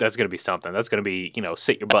something. That's going to be,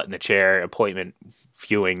 sit your butt in the chair, appointment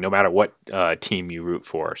viewing, no matter what team you root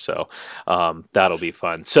for. So that'll be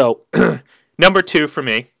fun. So number 2 for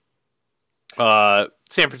me, San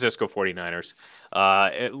Francisco 49ers.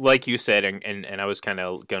 Like you said, and I was kind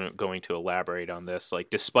of going to elaborate on this, like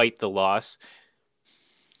despite the loss,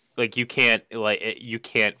 like you can't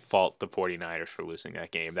fault the 49ers for losing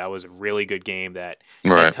that game. That was a really good game that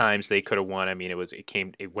right. At times they could have won. I mean,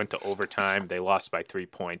 it went to overtime. They lost by 3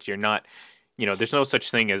 points. You're not, there's no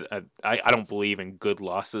such thing as I don't believe in good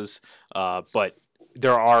losses, but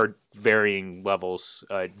there are varying levels,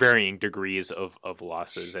 varying degrees of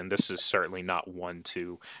losses, and this is certainly not one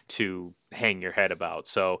to hang your head about.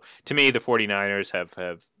 So to me, the 49ers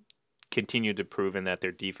have continued to prove that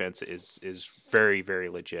their defense is very, very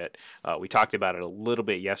legit. We talked about it a little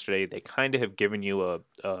bit yesterday. They kind of have given you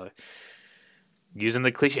using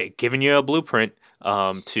the cliche, giving you a blueprint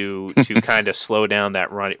to kind of slow down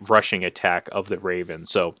that rushing attack of the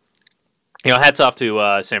Ravens. So, hats off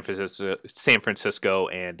to San Francisco,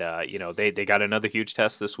 and they got another huge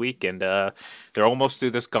test this week, and they're almost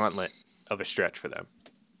through this gauntlet of a stretch for them.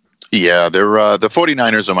 Yeah, they're the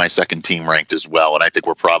 49ers are my second team ranked as well, and I think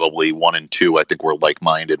we're probably 1 and 2. I think we're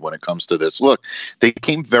like-minded when it comes to this. Look, they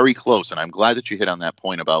came very close, and I'm glad that you hit on that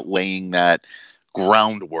point about laying that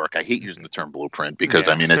groundwork. I hate using the term blueprint because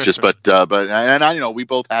I mean it's just, but I we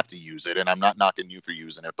both have to use it, and I'm not knocking you for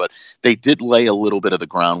using it, but they did lay a little bit of the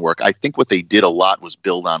groundwork. I think what they did a lot was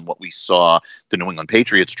build on what we saw the New England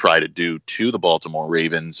Patriots try to do to the Baltimore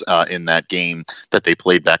Ravens in that game that they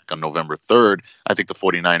played back on November 3rd. I think the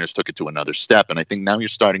 49ers took it to another step, and I think now you're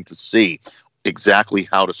starting to see exactly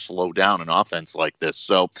how to slow down an offense like this.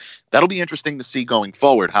 So that'll be interesting to see going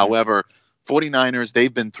forward. However, 49ers,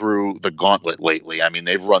 they've been through the gauntlet lately. I mean,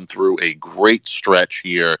 they've run through a great stretch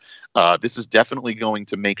here. This is definitely going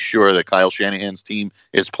to make sure that Kyle Shanahan's team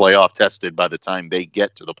is playoff tested by the time they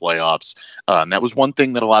get to the playoffs. And that was one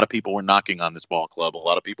thing that a lot of people were knocking on this ball club. A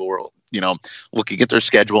lot of people were, looking at their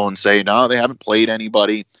schedule and saying, no, they haven't played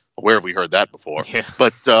anybody. Where have we heard that before? Yeah.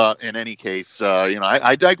 But in any case,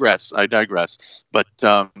 I digress. But,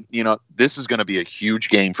 this is going to be a huge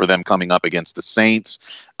game for them coming up against the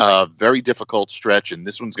Saints. Very difficult stretch, and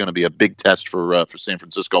this one's going to be a big test for San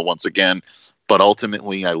Francisco once again. But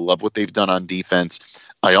ultimately, I love what they've done on defense.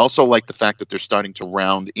 I also like the fact that they're starting to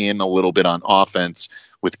round in a little bit on offense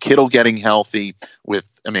with Kittle getting healthy, with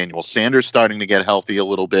Emmanuel Sanders starting to get healthy a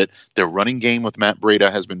little bit. Their running game with Matt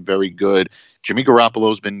Breida has been very good. Jimmy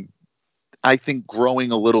Garoppolo's been, I think,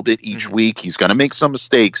 growing a little bit each week. He's going to make some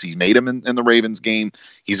mistakes. He made them in the Ravens game.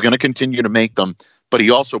 He's going to continue to make them, but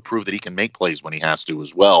he also proved that he can make plays when he has to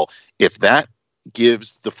as well. If that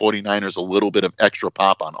gives the 49ers a little bit of extra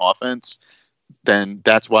pop on offense, then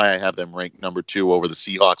that's why I have them ranked number 2 over the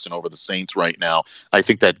Seahawks and over the Saints right now. I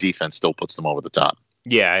think that defense still puts them over the top.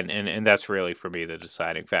 Yeah, and that's really, for me, the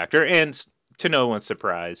deciding factor. And to no one's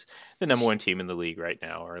surprise, the number 1 team in the league right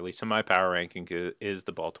now, or at least in my power ranking, is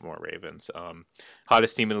the Baltimore Ravens.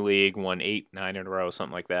 Hottest team in the league, won 8, 9 in a row,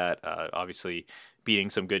 something like that. Obviously,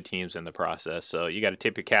 beating some good teams in the process. So you got to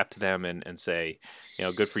tip your cap to them and say,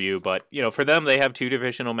 good for you. But, for them, they have 2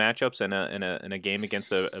 divisional matchups and a game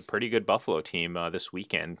against a pretty good Buffalo team this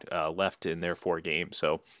weekend left in their 4 games.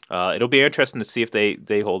 So it'll be interesting to see if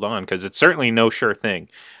they hold on, because it's certainly no sure thing.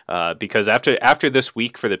 Because after this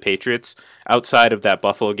week for the Patriots, outside of that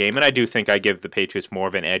Buffalo game, and I do think I give the Patriots more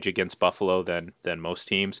of an edge against Buffalo than most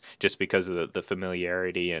teams, just because of the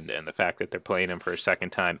familiarity and the fact that they're playing them for a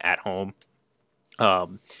second time at home.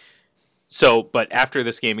 But after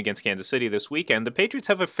this game against Kansas City this weekend, the Patriots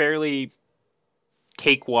have a fairly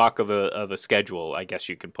cakewalk of a schedule, I guess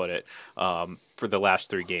you could put it, for the last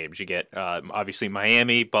 3 games. You get, obviously,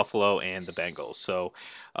 Miami, Buffalo, and the Bengals. So,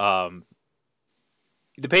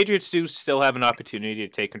 the Patriots do still have an opportunity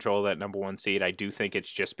to take control of that number 1 seed. I do think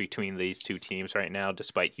it's just between these 2 teams right now,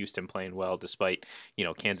 despite Houston playing well, despite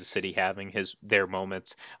Kansas City having their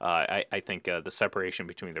moments. I think the separation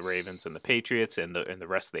between the Ravens and the Patriots and the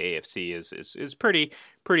rest of the AFC is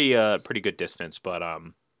pretty good distance. But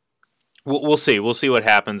we'll see. We'll see what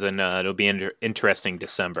happens, and it'll be interesting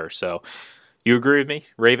December. So. You agree with me,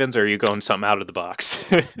 Ravens, or are you going something out of the box?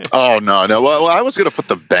 Oh, no. Well, I was going to put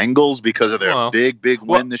the Bengals because of their big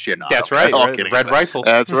win this year. No, that's right. Red Rifle.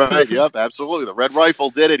 That's right. Yep, absolutely. The Red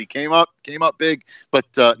Rifle did it. He came up big. But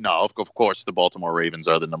no, of course, the Baltimore Ravens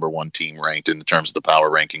are the number 1 team ranked in terms of the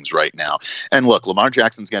power rankings right now. And look, Lamar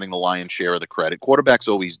Jackson's getting the lion's share of the credit. Quarterbacks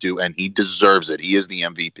always do, and he deserves it. He is the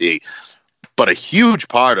MVP. But a huge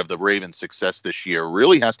part of the Ravens' success this year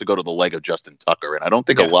really has to go to the leg of Justin Tucker. And I don't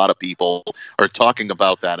think a lot of people are talking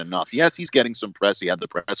about that enough. Yes, he's getting some press. He had the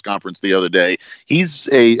press conference the other day. He's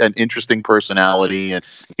an interesting personality. And,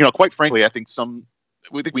 quite frankly, I think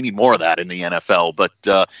we need more of that in the NFL.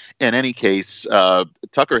 But in any case,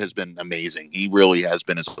 Tucker has been amazing. He really has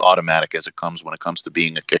been as automatic as it comes when it comes to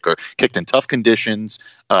being a kicker. Kicked in tough conditions.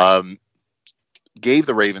 Gave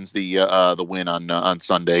the Ravens the win on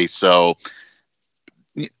Sunday. So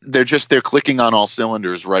they're clicking on all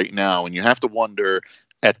cylinders right now. And you have to wonder,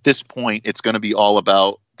 at this point, it's going to be all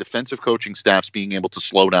about defensive coaching staffs being able to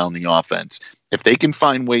slow down the offense. If they can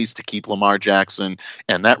find ways to keep Lamar Jackson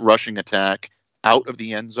and that rushing attack out of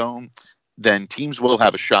the end zone, then teams will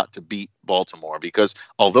have a shot to beat Baltimore, because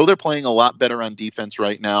although they're playing a lot better on defense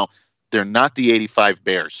right now, they're not the 85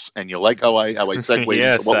 Bears. And you like how I segue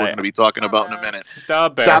into what we're going to be talking about in a minute.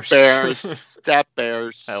 The Bears. Stat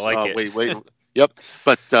Bears. I like it. Wait. Yep.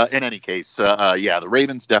 But in any case, the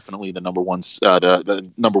Ravens definitely the number 1,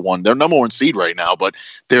 the number 1. They're number 1 seed right now, but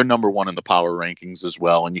they're number 1 in the power rankings as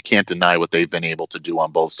well. And you can't deny what they've been able to do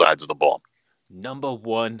on both sides of the ball. Number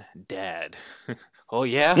 1 dad. Oh,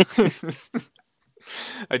 yeah?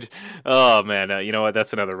 Oh man, you know what?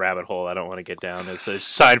 That's another rabbit hole I don't want to get down. It's a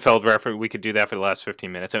Seinfeld reference. We could do that for the last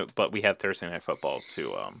 15 minutes, but we have Thursday Night Football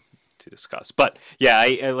to discuss. But yeah,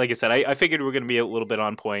 I like I said, I figured we're going to be a little bit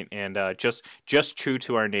on point, and just true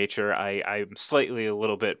to our nature, I'm slightly a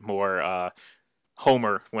little bit more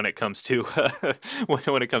homer when it comes to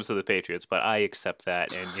when it comes to the Patriots, but I accept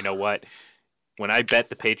that. And you know what? When I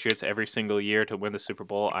bet the Patriots every single year to win the Super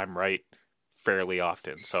Bowl, I'm right fairly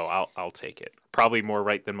often, so I'll take it. probably more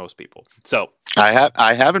right than most people. So I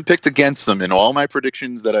haven't picked against them in all my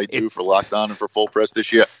predictions that I do for Locked On and for Full Press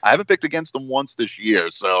this year. I haven't picked against them once this year,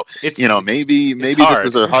 so maybe this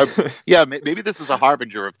is maybe this is a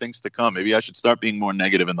harbinger of things to come. Maybe I should start being more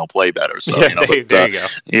negative and they'll play better. So there you go.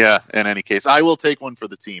 Yeah. In any case, I will take one for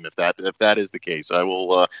the team if that is the case. I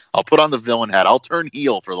will. I'll put on the villain hat. I'll turn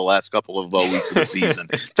heel for the last couple of weeks of the season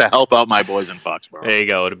to help out my boys in Foxborough. There you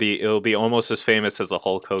go. It'll be almost as famous as the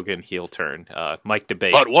Hulk Hogan heel turn. Mike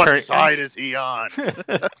debate. But what side is he on?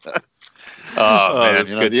 Oh man,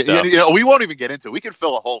 that's good stuff. We won't even get into it. We could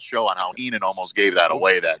fill a whole show on how Heenan almost gave that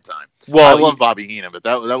away that time. Well, I love Bobby Heenan, but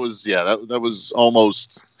that was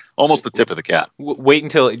almost the tip of the cap. Wait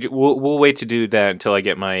until we'll wait to do that until I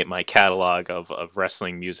get my catalog of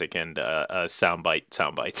wrestling music and sound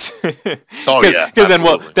bites. Oh yeah, because then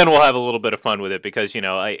we'll have a little bit of fun with it because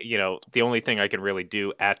the only thing I can really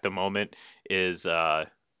do at the moment is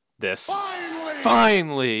this.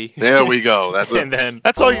 Finally. There we go. That's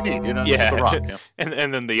all you need, Yeah. The Rock, yeah.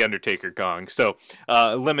 And then the Undertaker gong. So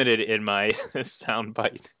limited in my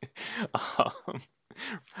soundbite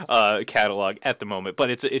catalog at the moment, but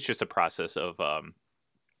it's just a process of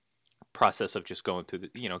just going through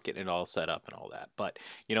getting it all set up and all that. But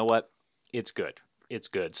you know what? It's good.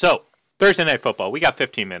 So Thursday Night Football. We got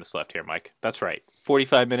 15 minutes left here, Mike. That's right.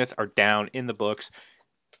 45 minutes are down in the books.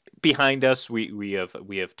 Behind us, we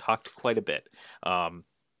have talked quite a bit,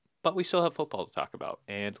 but we still have football to talk about.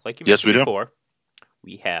 And like you mentioned before,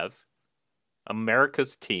 we have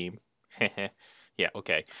America's team. Yeah,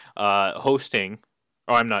 okay. Hosting.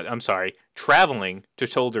 Oh, I'm sorry. Traveling to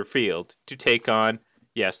Soldier Field to take on.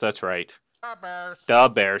 Yes, that's right.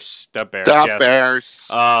 The Bears.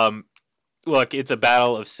 Look, it's a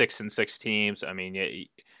battle of 6-6 teams. I mean,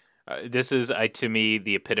 this is, to me,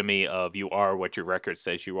 the epitome of you are what your record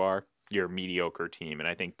says you are. You're a mediocre team, and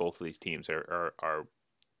I think both of these teams are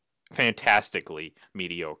fantastically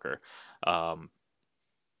mediocre.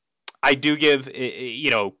 I do give,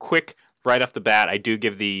 quick right off the bat, I do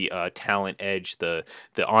give the talent edge, the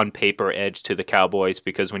on paper edge to the Cowboys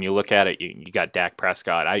because when you look at it, you got Dak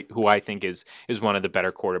Prescott, who I think is one of the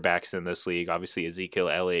better quarterbacks in this league. Obviously, Ezekiel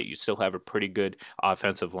Elliott. You still have a pretty good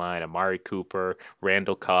offensive line. Amari Cooper,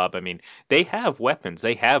 Randall Cobb. I mean, they have weapons.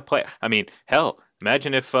 They have play. I mean, hell.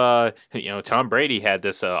 Imagine if Tom Brady had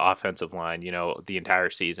this offensive line, the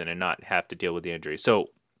entire season and not have to deal with the injury. So.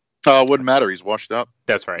 Wouldn't matter. He's washed up.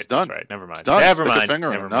 That's right. He's done. That's right. Never mind.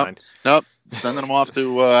 Never mind. Nope. Sending him off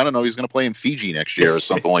to I don't know. He's going to play in Fiji next year or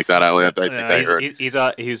something like that. I think I heard.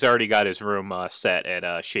 He's already got his room set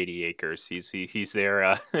at Shady Acres. He's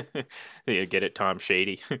there. Get it, Tom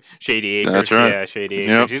Shady. Shady Acres. That's right. Yeah, Shady Acres.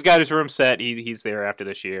 Yep. He's got his room set. He's there after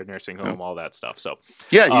this year, nursing home, all that stuff. So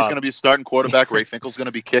yeah, he's going to be a starting quarterback. Ray Finkel's going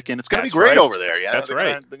to be kicking. It's going to be great over there. Yeah, that's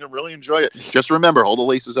right. They're going to really enjoy it. Just remember, hold the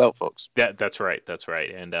laces out, folks. That's right. That's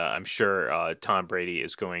right. And I'm sure Tom Brady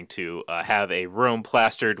is going to have a room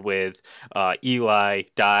plastered with Eli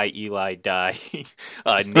die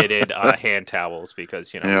knitted hand towels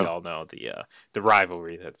because we all know the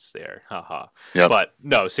rivalry that's there. Haha. Yep. But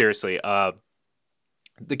no, seriously,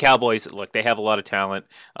 the Cowboys, look, they have a lot of talent.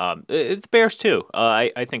 The Bears too.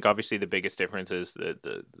 I think obviously the biggest difference is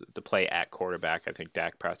the play at quarterback. I think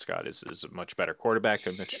Dak Prescott is a much better quarterback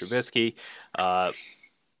than Mitch Trubisky.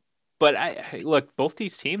 But look, both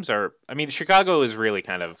these teams are. I mean, Chicago is really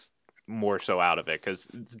kind of more so out of it because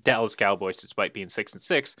Dallas Cowboys, despite being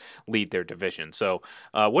 6-6, lead their division. So,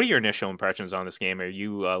 what are your initial impressions on this game? Are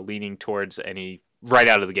you leaning towards any right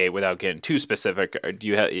out of the gate without getting too specific? Or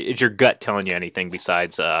is your gut telling you anything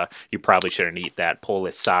besides you probably shouldn't eat that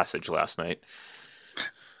Polish sausage last night?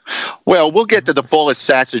 Well, we'll get to the Polish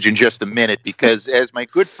sausage in just a minute because, as my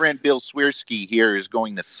good friend Bill Swirsky here is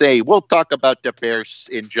going to say, we'll talk about the Bears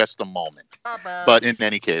in just a moment. But in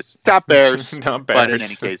any case, top Bears. Top Bears. But in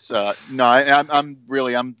any case, no, I'm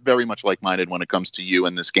very much like-minded when it comes to you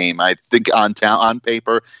in this game. I think on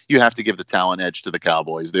paper, you have to give the talent edge to the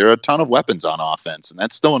Cowboys. There are a ton of weapons on offense, and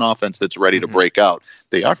that's still an offense that's ready to break out.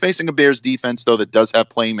 They are facing a Bears defense, though, that does have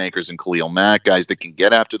playmakers in Khalil Mack, guys that can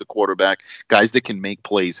get after the quarterback, guys that can make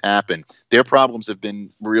plays happen. Their problems have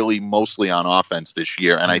been really mostly on offense this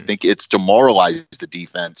year, and I think it's demoralized the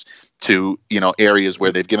defense to areas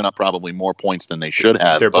where they've given up probably more points than they should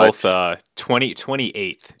have. They're both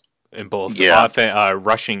 28th in both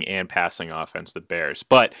rushing and passing offense, the Bears.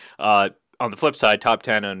 But on the flip side, top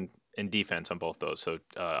 10 in defense on both those. So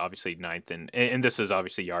obviously ninth, and this is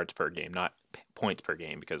obviously yards per game, not points per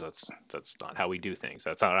game, because that's not how we do things.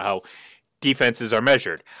 That's not how defenses are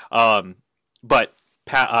measured. But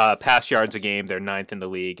pass yards a game, they're ninth in the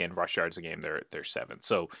league, and rush yards a game, they're seventh.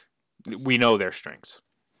 So we know their strengths.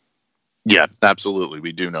 Yeah, absolutely.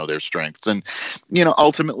 We do know their strengths. And,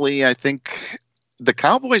 ultimately, I think the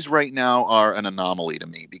Cowboys right now are an anomaly to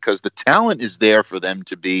me because the talent is there for them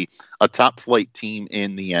to be a top flight team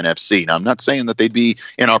in the NFC. Now, I'm not saying that they'd be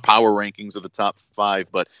in our power rankings of the top five,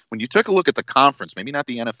 but when you take a look at the conference, maybe not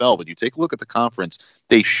the NFL, but you take a look at the conference,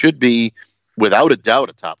 they should be, without a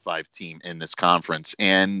doubt, a top five team in this conference.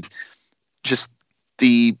 And just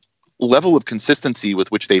the level of consistency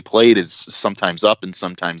with which they played is sometimes up and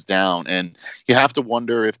sometimes down. And you have to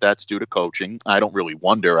wonder if that's due to coaching. I don't really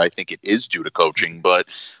wonder. I think it is due to coaching, but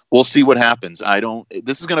we'll see what happens.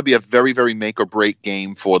 This is going to be a very, very make or break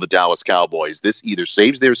game for the Dallas Cowboys. This either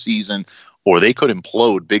saves their season or they could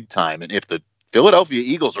implode big time. And if the Philadelphia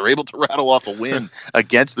Eagles are able to rattle off a win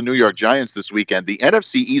against the New York Giants this weekend, the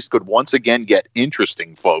NFC East could once again get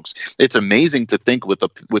interesting, folks. It's amazing to think with the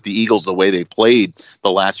Eagles, the way they played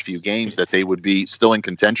the last few games, that they would be still in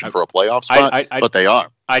contention for a playoff spot, but they are.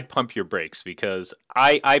 I'd pump your brakes because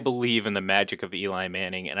I believe in the magic of Eli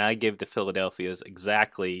Manning, and I give the Philadelphia's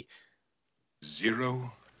exactly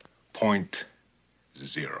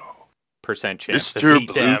 0.0% chance Mr. to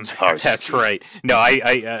beat them. Blutarski. That's right. No,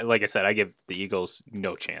 I like I said, I give the Eagles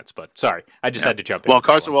no chance. But sorry, I just had to jump in.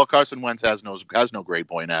 Carson Wentz has no grade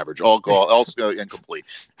point average, all incomplete.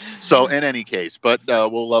 So in any case, but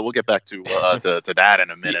we'll get back to that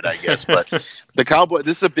in a minute, I guess. But the Cowboys,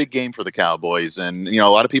 this is a big game for the Cowboys, and a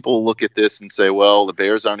lot of people look at this and say, well, the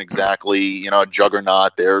Bears aren't exactly a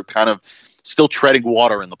juggernaut. They're kind of still treading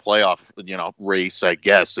water in the playoff, race, I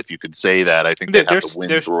guess, if you could say that. I think they have to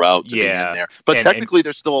win throughout to be in there. But technically,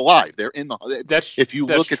 they're still alive. They're in the. If you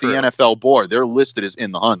look at the NFL board, they're listed as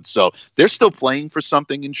in the hunt. So they're still playing for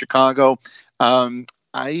something in Chicago. I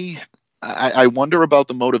wonder about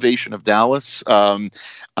the motivation of Dallas.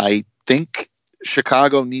 I think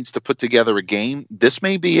Chicago needs to put together a game. This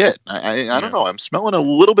may be it. I don't know. I'm smelling a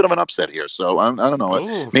little bit of an upset here. So I don't know.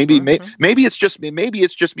 Ooh, maybe it's just me. Maybe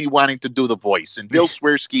it's just me wanting to do the voice. And Bill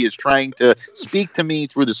Swirsky is trying to speak to me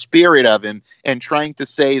through the spirit of him and trying to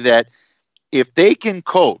say that if they can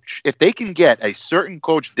get a certain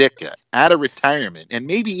Coach Ditka out of retirement and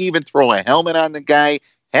maybe even throw a helmet on the guy,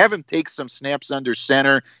 have him take some snaps under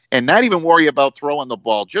center, and not even worry about throwing the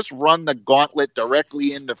ball. Just run the gauntlet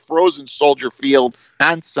directly into frozen Soldier Field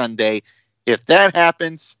on Sunday. If that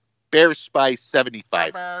happens, Bears by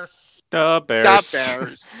 75. The Bears. The Bears.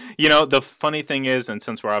 The funny thing is, and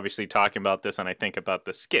since we're obviously talking about this, and I think about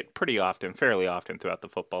the skit fairly often throughout the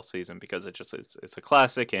football season, because it's a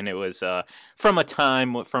classic, and it was from a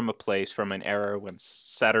time, from a place, from an era when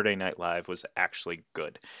Saturday Night Live was actually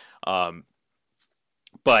good.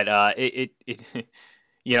 But the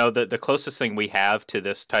closest thing we have to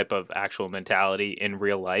this type of actual mentality in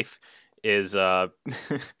real life is it's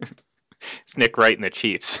Nick Wright and the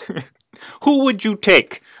Chiefs. Who would you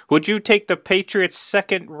take? Would you take the Patriots'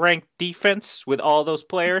 second-ranked defense with all those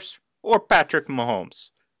players, or Patrick Mahomes?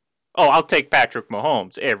 Oh, I'll take Patrick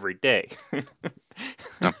Mahomes every day.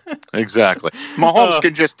 Exactly. Mahomes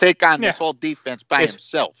can just take on this whole defense by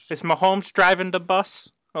himself. Is Mahomes driving the bus?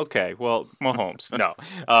 Okay, well, Mahomes. No,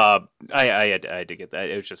 I had to get that.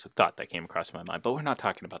 It was just a thought that came across my mind. But we're not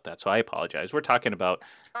talking about that, so I apologize. We're talking about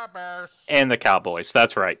and the Cowboys.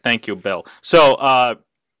 That's right. Thank you, Bill. So,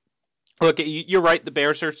 look, you're right. The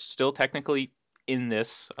Bears are still technically in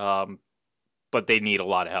this, but they need a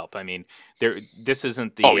lot of help. I mean, this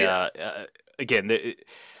isn't the again.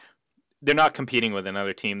 They're not competing with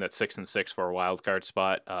another team that's 6-6 for a wild card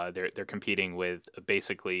spot. They're competing with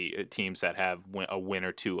basically teams that have a win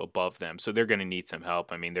or two above them. So they're going to need some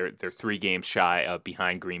help. I mean, they're 3 games shy of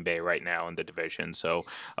behind Green Bay right now in the division. So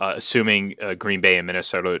assuming Green Bay and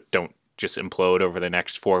Minnesota don't just implode over the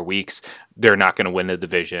next 4 weeks, they're not going to win the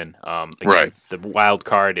division. Again, right. The wild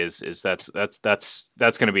card is that's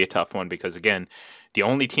going to be a tough one because again, the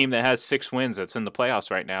only team that has 6 wins that's in the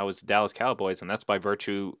playoffs right now is the Dallas Cowboys, and that's by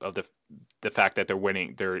virtue of the fact that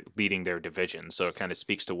they're leading their division. So it kind of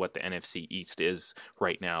speaks to what the NFC East is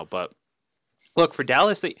right now. But look, for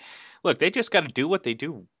Dallas, they just got to do what they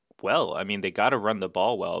do well. I mean, they got to run the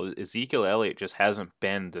ball well. Ezekiel Elliott just hasn't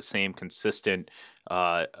been the same consistent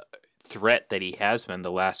threat that he has been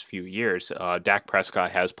the last few years. Dak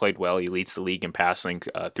Prescott has played well. He leads the league in passing,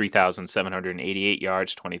 3,788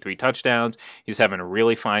 yards, 23 touchdowns. He's having a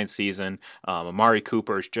really fine season. Amari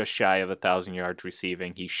Cooper is just shy of 1,000 yards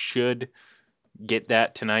receiving. He should get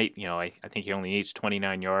that tonight. I think he only needs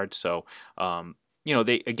 29 yards. So,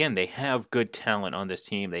 they have good talent on this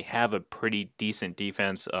team. They have a pretty decent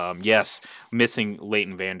defense. Yes, missing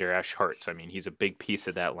Leighton Vander Esch hurts. I mean, he's a big piece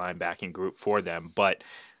of that linebacking group for them, but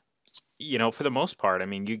for the most part, I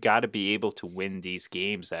mean, you got to be able to win these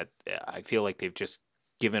games that I feel like they've just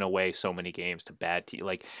given away so many games to bad teams.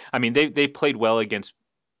 Like, I mean, they played well against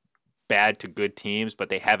bad to good teams, but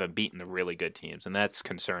they haven't beaten the really good teams, and that's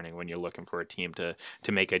concerning when you're looking for a team to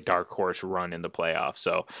make a dark horse run in the playoffs.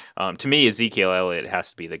 So to me, Ezekiel Elliott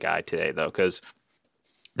has to be the guy today, though, because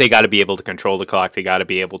they got to be able to control the clock. They got to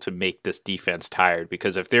be able to make this defense tired,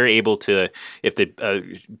 because if they're able to, if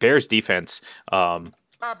the Bears defense,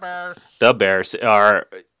 the Bears are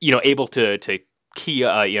able to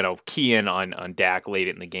key in on Dak late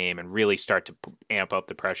in the game and really start to amp up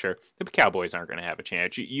the pressure, the Cowboys aren't going to have a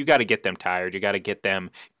chance. You got to get them tired. You got to get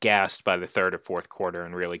them gassed by the third or fourth quarter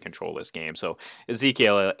and really control this game. So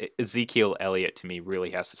Ezekiel Elliott to me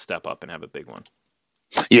really has to step up and have a big one.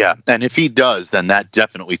 Yeah, and if he does, then that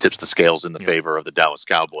definitely tips the scales in the favor of the Dallas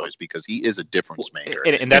Cowboys, because he is a difference maker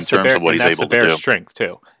and that's in terms of what he's able to do. Bears' strength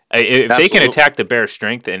too. If they can attack the Bears'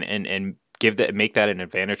 strength and make that an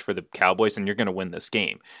advantage for the Cowboys, then you're going to win this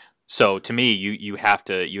game. So to me, you have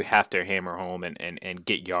to hammer home and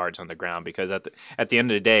get yards on the ground, because at the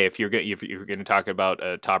end of the day, if you're going to talk about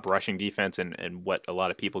a top rushing defense and what a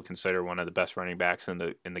lot of people consider one of the best running backs in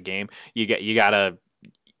the game, you got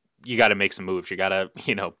to make some moves. You got to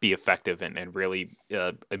be effective and really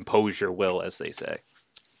impose your will, as they say.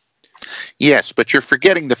 Yes, but you're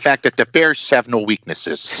forgetting the fact that the Bears have no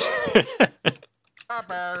weaknesses.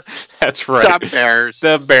 That's right.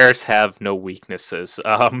 The Bears have no weaknesses.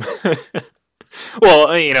 Well,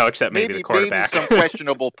 except maybe the quarterback. Maybe some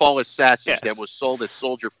questionable Polish sausage Yes. that was sold at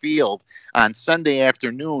Soldier Field on Sunday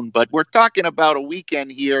afternoon. But we're talking about a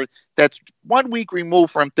weekend here that's 1 week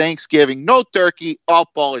removed from Thanksgiving. No turkey, all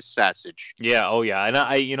Polish sausage. Yeah. Oh, yeah. And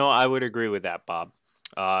I would agree with that, Bob.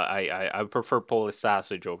 I prefer Polish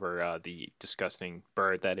sausage over the disgusting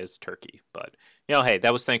bird that is turkey. But hey,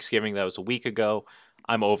 that was Thanksgiving. That was a week ago.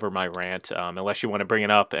 I'm over my rant. Unless you want to bring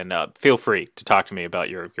it up, and feel free to talk to me about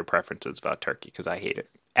your preferences about turkey, because I hate it.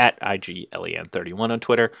 At IGLEN31 on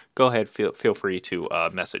Twitter. Go ahead, feel free to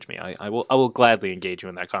message me. I will gladly engage you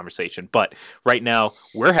in that conversation. But right now,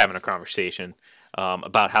 we're having a conversation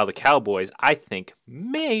about how the Cowboys, I think,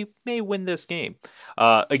 may win this game.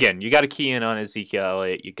 Again, you got to key in on Ezekiel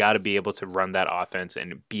Elliott. You got to be able to run that offense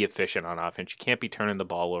and be efficient on offense. You can't be turning the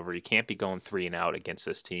ball over. You can't be going 3 and out against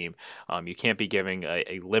this team. You can't be giving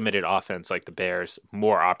a limited offense like the Bears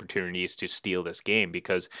more opportunities to steal this game,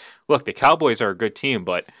 because, look, the Cowboys are a good team,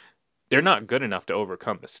 but they're not good enough to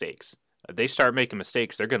overcome mistakes. They start making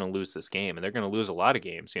mistakes, they're going to lose this game, and they're going to lose a lot of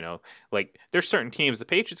games. Like, there's certain teams, the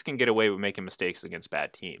Patriots can get away with making mistakes against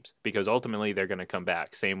bad teams, because ultimately they're going to come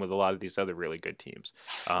back. Same with a lot of these other really good teams.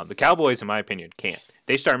 The Cowboys, in my opinion, can't.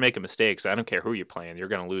 They start making mistakes, I don't care who you're playing, you're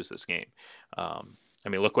going to lose this game. I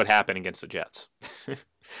mean, look what happened against the Jets.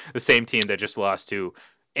 The same team that just lost to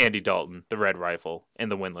Andy Dalton, the Red Rifle,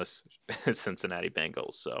 and the winless Cincinnati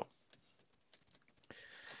Bengals. So,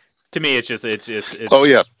 to me, it's Oh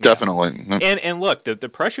yeah, definitely. And look, the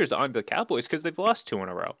pressure's on the Cowboys because they've lost 2 in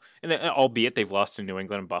a row, and albeit they've lost to New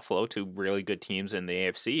England and Buffalo, 2 really good teams in the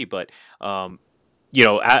AFC. But out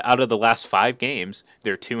of the last 5 games,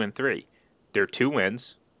 they're 2-3. They're 2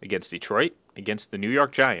 wins against Detroit, against the New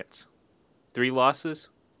York Giants, 3 losses: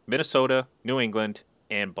 Minnesota, New England,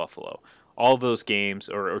 and Buffalo. All those games,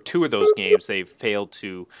 or 2 of those games, they've failed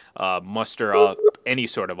to muster up any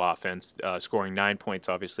sort of offense, scoring 9 points,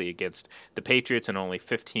 obviously, against the Patriots and only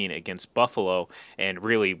 15 against Buffalo, and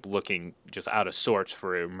really looking just out of sorts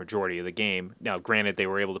for a majority of the game. Now, granted, they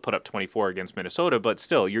were able to put up 24 against Minnesota, but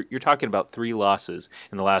still, you're talking about 3 losses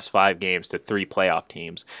in the last 5 games to 3 playoff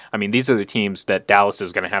teams. I mean, these are the teams that Dallas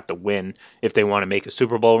is going to have to win if they want to make a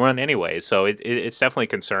Super Bowl run anyway, so it's definitely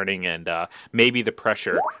concerning, and maybe the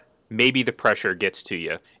pressure gets to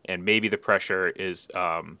you, and maybe the pressure is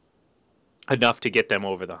enough to get them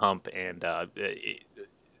over the hump and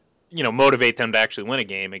motivate them to actually win a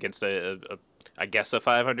game against I guess a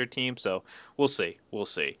 500 team. So we'll see.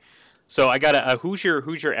 So I got who's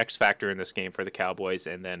your X factor in this game for the Cowboys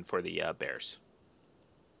and then for the Bears?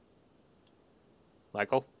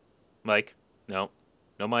 Mike? No,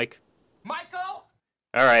 Mike. Michael.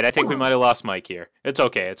 All right, I think we might have lost Mike here. It's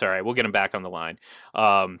okay. It's all right. We'll get him back on the line.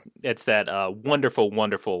 It's that wonderful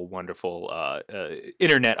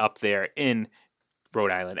internet up there in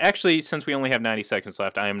Rhode Island. Actually, since we only have 90 seconds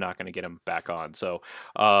left, I am not going to get him back on. So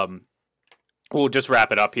we'll just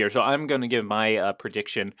wrap it up here. So I'm going to give my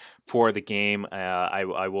prediction for the game. I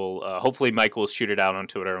will hopefully Mike will shoot it out on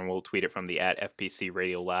Twitter and we'll tweet it from the @FPC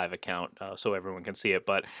Radio Live account so everyone can see it.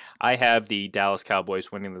 But I have the Dallas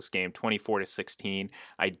Cowboys winning this game 24-16.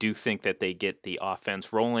 I do think that they get the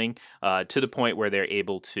offense rolling to the point where they're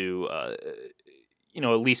able to at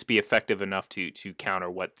least be effective enough to counter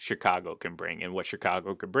what Chicago can bring. And what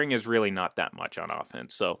Chicago can bring is really not that much on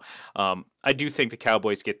offense. So I do think the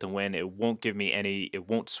Cowboys get the win. It won't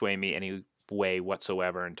sway me any way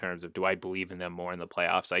whatsoever in terms of do I believe in them more in the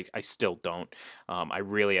playoffs. I still don't. I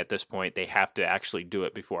really, at this point, they have to actually do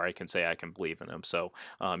it before I can say I can believe in them. So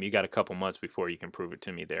you got a couple months before you can prove it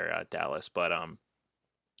to me there, Dallas. But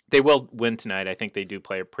they will win tonight. I think they do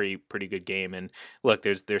play a pretty good game. And look,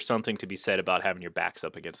 there's something to be said about having your backs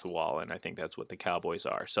up against the wall, and I think that's what the Cowboys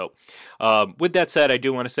are. So, with that said, I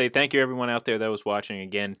do want to say thank you everyone out there that was watching.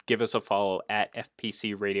 Again, give us a follow at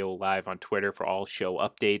FPC Radio Live on Twitter for all show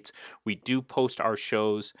updates. We do post our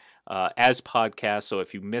shows as podcasts, so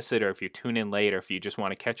if you miss it or if you tune in late or if you just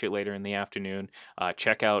want to catch it later in the afternoon,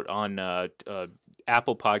 check out on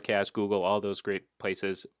Apple Podcasts, Google, all those great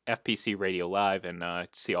places, FPC Radio Live, and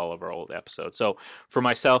see all of our old episodes. So for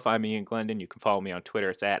myself, I'm Ian Glendon. You can follow me on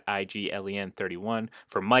Twitter. It's at IGLEN31.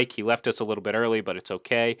 For Mike, he left us a little bit early, but it's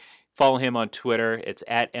okay. Follow him on Twitter. It's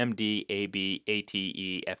at MDABATEFPC.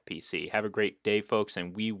 Have a great day, folks,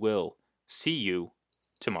 and we will see you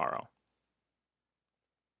tomorrow.